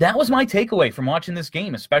that was my takeaway from watching this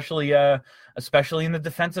game, especially in the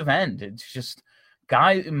defensive end. It's just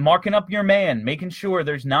guy marking up your man, making sure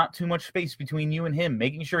there's not too much space between you and him,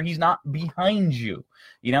 making sure he's not behind you,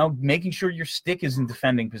 making sure your stick is in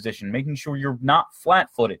defending position, making sure you're not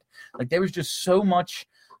flat-footed. Like, there was just so much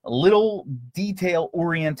little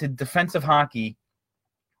detail-oriented defensive hockey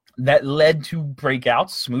that led to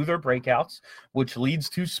breakouts, smoother breakouts, which leads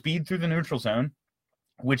to speed through the neutral zone,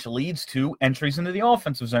 which leads to entries into the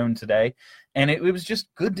offensive zone today. And it was just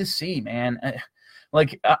good to see, man.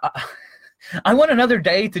 I want another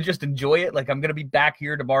day to just enjoy it. Like, I'm going to be back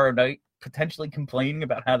here tomorrow night potentially complaining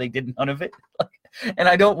about how they did none of it. And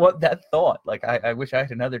I don't want that thought. Like, I wish I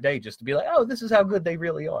had another day just to be like, oh, this is how good they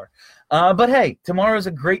really are. But hey, tomorrow's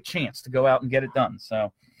a great chance to go out and get it done.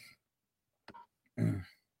 So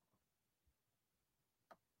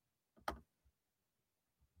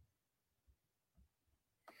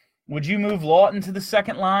would you move Lawton to the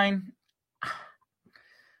second line?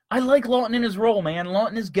 I like Lawton in his role, man.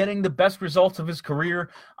 Lawton is getting the best results of his career.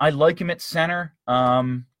 I like him at center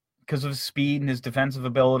because of his speed and his defensive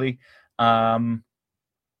ability. What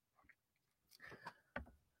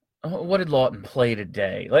did Lawton play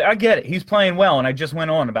today? Like, I get it. He's playing well, and I just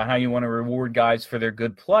went on about how you want to reward guys for their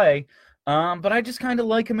good play. But I just kind of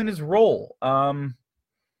like him in his role.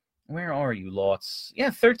 Where are you, Lawtz? Yeah,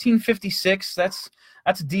 1356. That's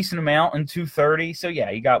a decent amount in 230. So, yeah,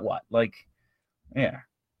 you got what?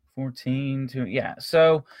 14 to, yeah.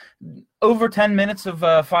 So over 10 minutes of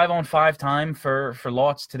 5-on-5 time for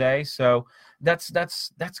Lawtz today. So that's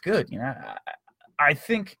good. I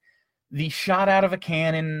think the shot out of a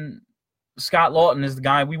cannon, Scott Lawton is the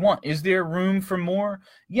guy we want. Is there room for more?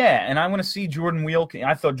 Yeah. And I want to see Jordan Weal.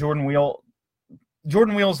 I thought Jordan Weal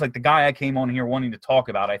is like the guy I came on here wanting to talk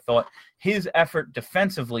about. I thought his effort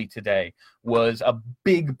defensively today was a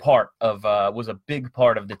big part of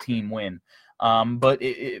the team win. But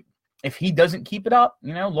if he doesn't keep it up,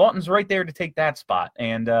 Lawton's right there to take that spot.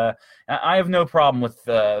 And I have no problem with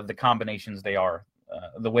the combinations they are,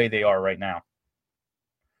 the way they are right now.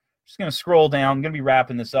 Just going to scroll down. I'm going to be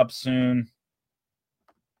wrapping this up soon.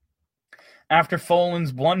 After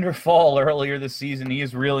Folan's blunder fall earlier this season, he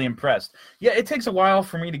is really impressed. Yeah, it takes a while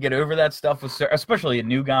for me to get over that stuff, especially a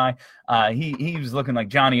new guy. He was looking like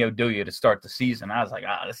Johnny Oduya to start the season. I was like,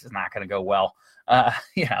 this is not going to go well.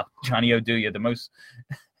 Johnny Oduya,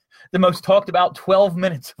 the most talked about 12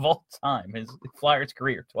 minutes of all time, his Flyers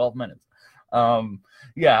career, 12 minutes.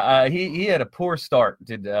 He had a poor start,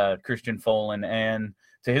 did Christian Folin, and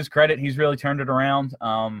to his credit, he's really turned it around.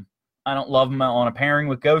 I don't love him on a pairing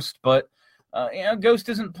with Ghost, but Ghost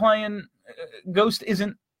isn't playing. Ghost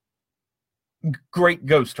isn't great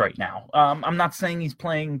Ghost right now. I'm not saying he's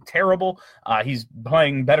playing terrible. He's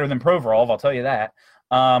playing better than Provorov, I'll tell you that.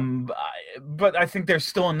 But I think there's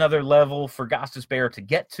still another level for Gostisbehere to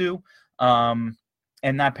get to, and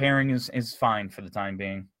that pairing is fine for the time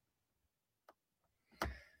being.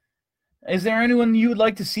 Is there anyone you would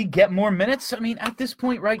like to see get more minutes? I mean, at this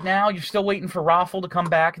point right now, you're still waiting for Raffl to come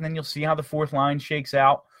back, and then you'll see how the fourth line shakes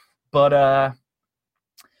out. But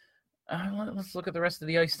let's look at the rest of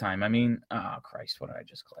the ice time. I mean, oh, Christ, what did I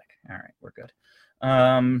just click? All right, we're good.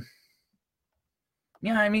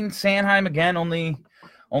 Sanheim, again, only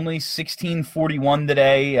 1641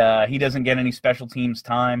 today. He doesn't get any special teams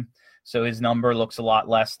time, so his number looks a lot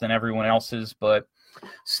less than everyone else's, but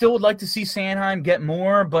still would like to see Sanheim get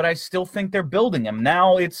more, but I still think they're building him.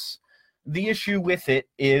 Now, it's the issue with it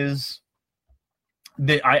is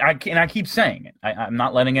I keep saying it. I'm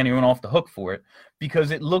not letting anyone off the hook for it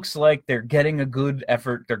because it looks like they're getting a good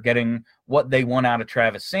effort. They're getting what they want out of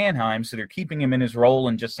Travis Sanheim, so they're keeping him in his role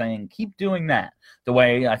and just saying, keep doing that the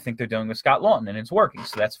way I think they're doing with Scott Lawton, and it's working,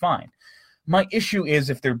 so that's fine. My issue is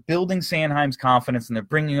if they're building Sanheim's confidence and they're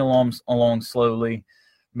bringing him along slowly,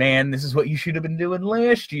 man, this is what you should have been doing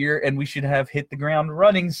last year, and we should have hit the ground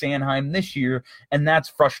running Sanheim this year, and that's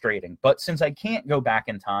frustrating. But since I can't go back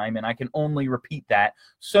in time, and I can only repeat that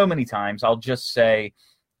so many times, I'll just say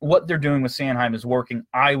what they're doing with Sanheim is working.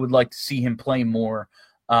 I would like to see him play more.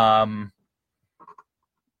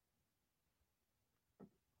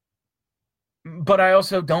 But I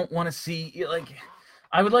also don't want to see,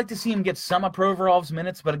 I would like to see him get some of Provorov's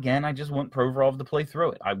minutes, but again, I just want Provorov to play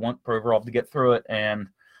through it. I want Provorov to get through it and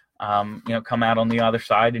come out on the other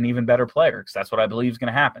side an even better player, because that's what I believe is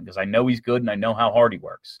going to happen, because I know he's good and I know how hard he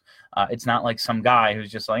works. It's not like some guy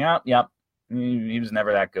who's just like, he was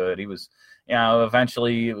never that good. He was,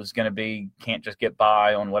 eventually it was going to be, can't just get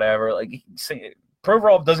by on whatever.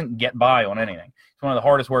 Provorov doesn't get by on anything. He's one of the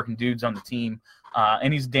hardest working dudes on the team,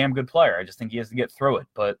 and he's a damn good player. I just think he has to get through it.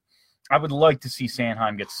 But I would like to see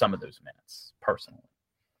Sanheim get some of those minutes, personally.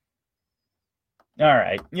 All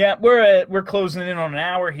right. Yeah, we're closing in on an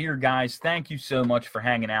hour here, guys. Thank you so much for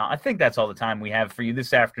hanging out. I think that's all the time we have for you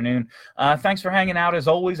this afternoon. Thanks for hanging out. As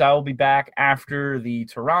always, I will be back after the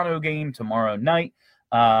Toronto game tomorrow night.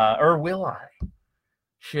 Or will I?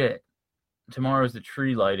 Shit. Tomorrow's the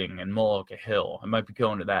tree lighting in Mullica Hill. I might be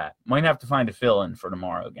going to that. Might have to find a fill-in for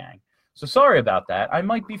tomorrow, gang. So sorry about that. I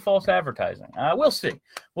might be false advertising. We'll see.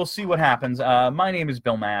 We'll see what happens. My name is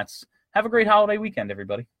Bill Matz. Have a great holiday weekend,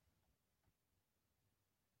 everybody.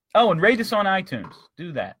 Oh, and rate us on iTunes.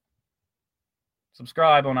 Do that.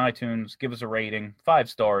 Subscribe on iTunes. Give us a rating. 5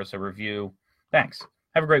 stars, a review. Thanks.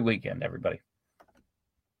 Have a great weekend, everybody.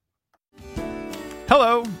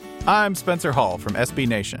 Hello, I'm Spencer Hall from SB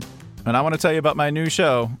Nation, and I want to tell you about my new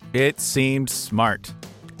show, It Seemed Smart.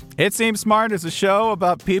 It Seemed Smart is a show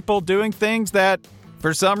about people doing things that,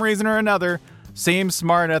 for some reason or another, seem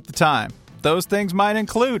smart at the time. Those things might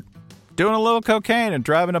include doing a little cocaine and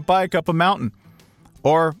driving a bike up a mountain.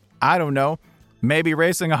 Or, I don't know, maybe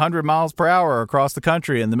racing 100 miles per hour across the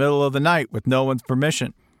country in the middle of the night with no one's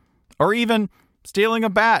permission. Or even stealing a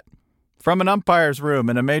bat from an umpire's room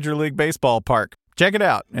in a Major League Baseball park. Check it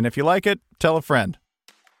out, and if you like it, tell a friend.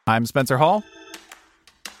 I'm Spencer Hall.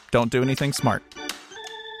 Don't do anything smart.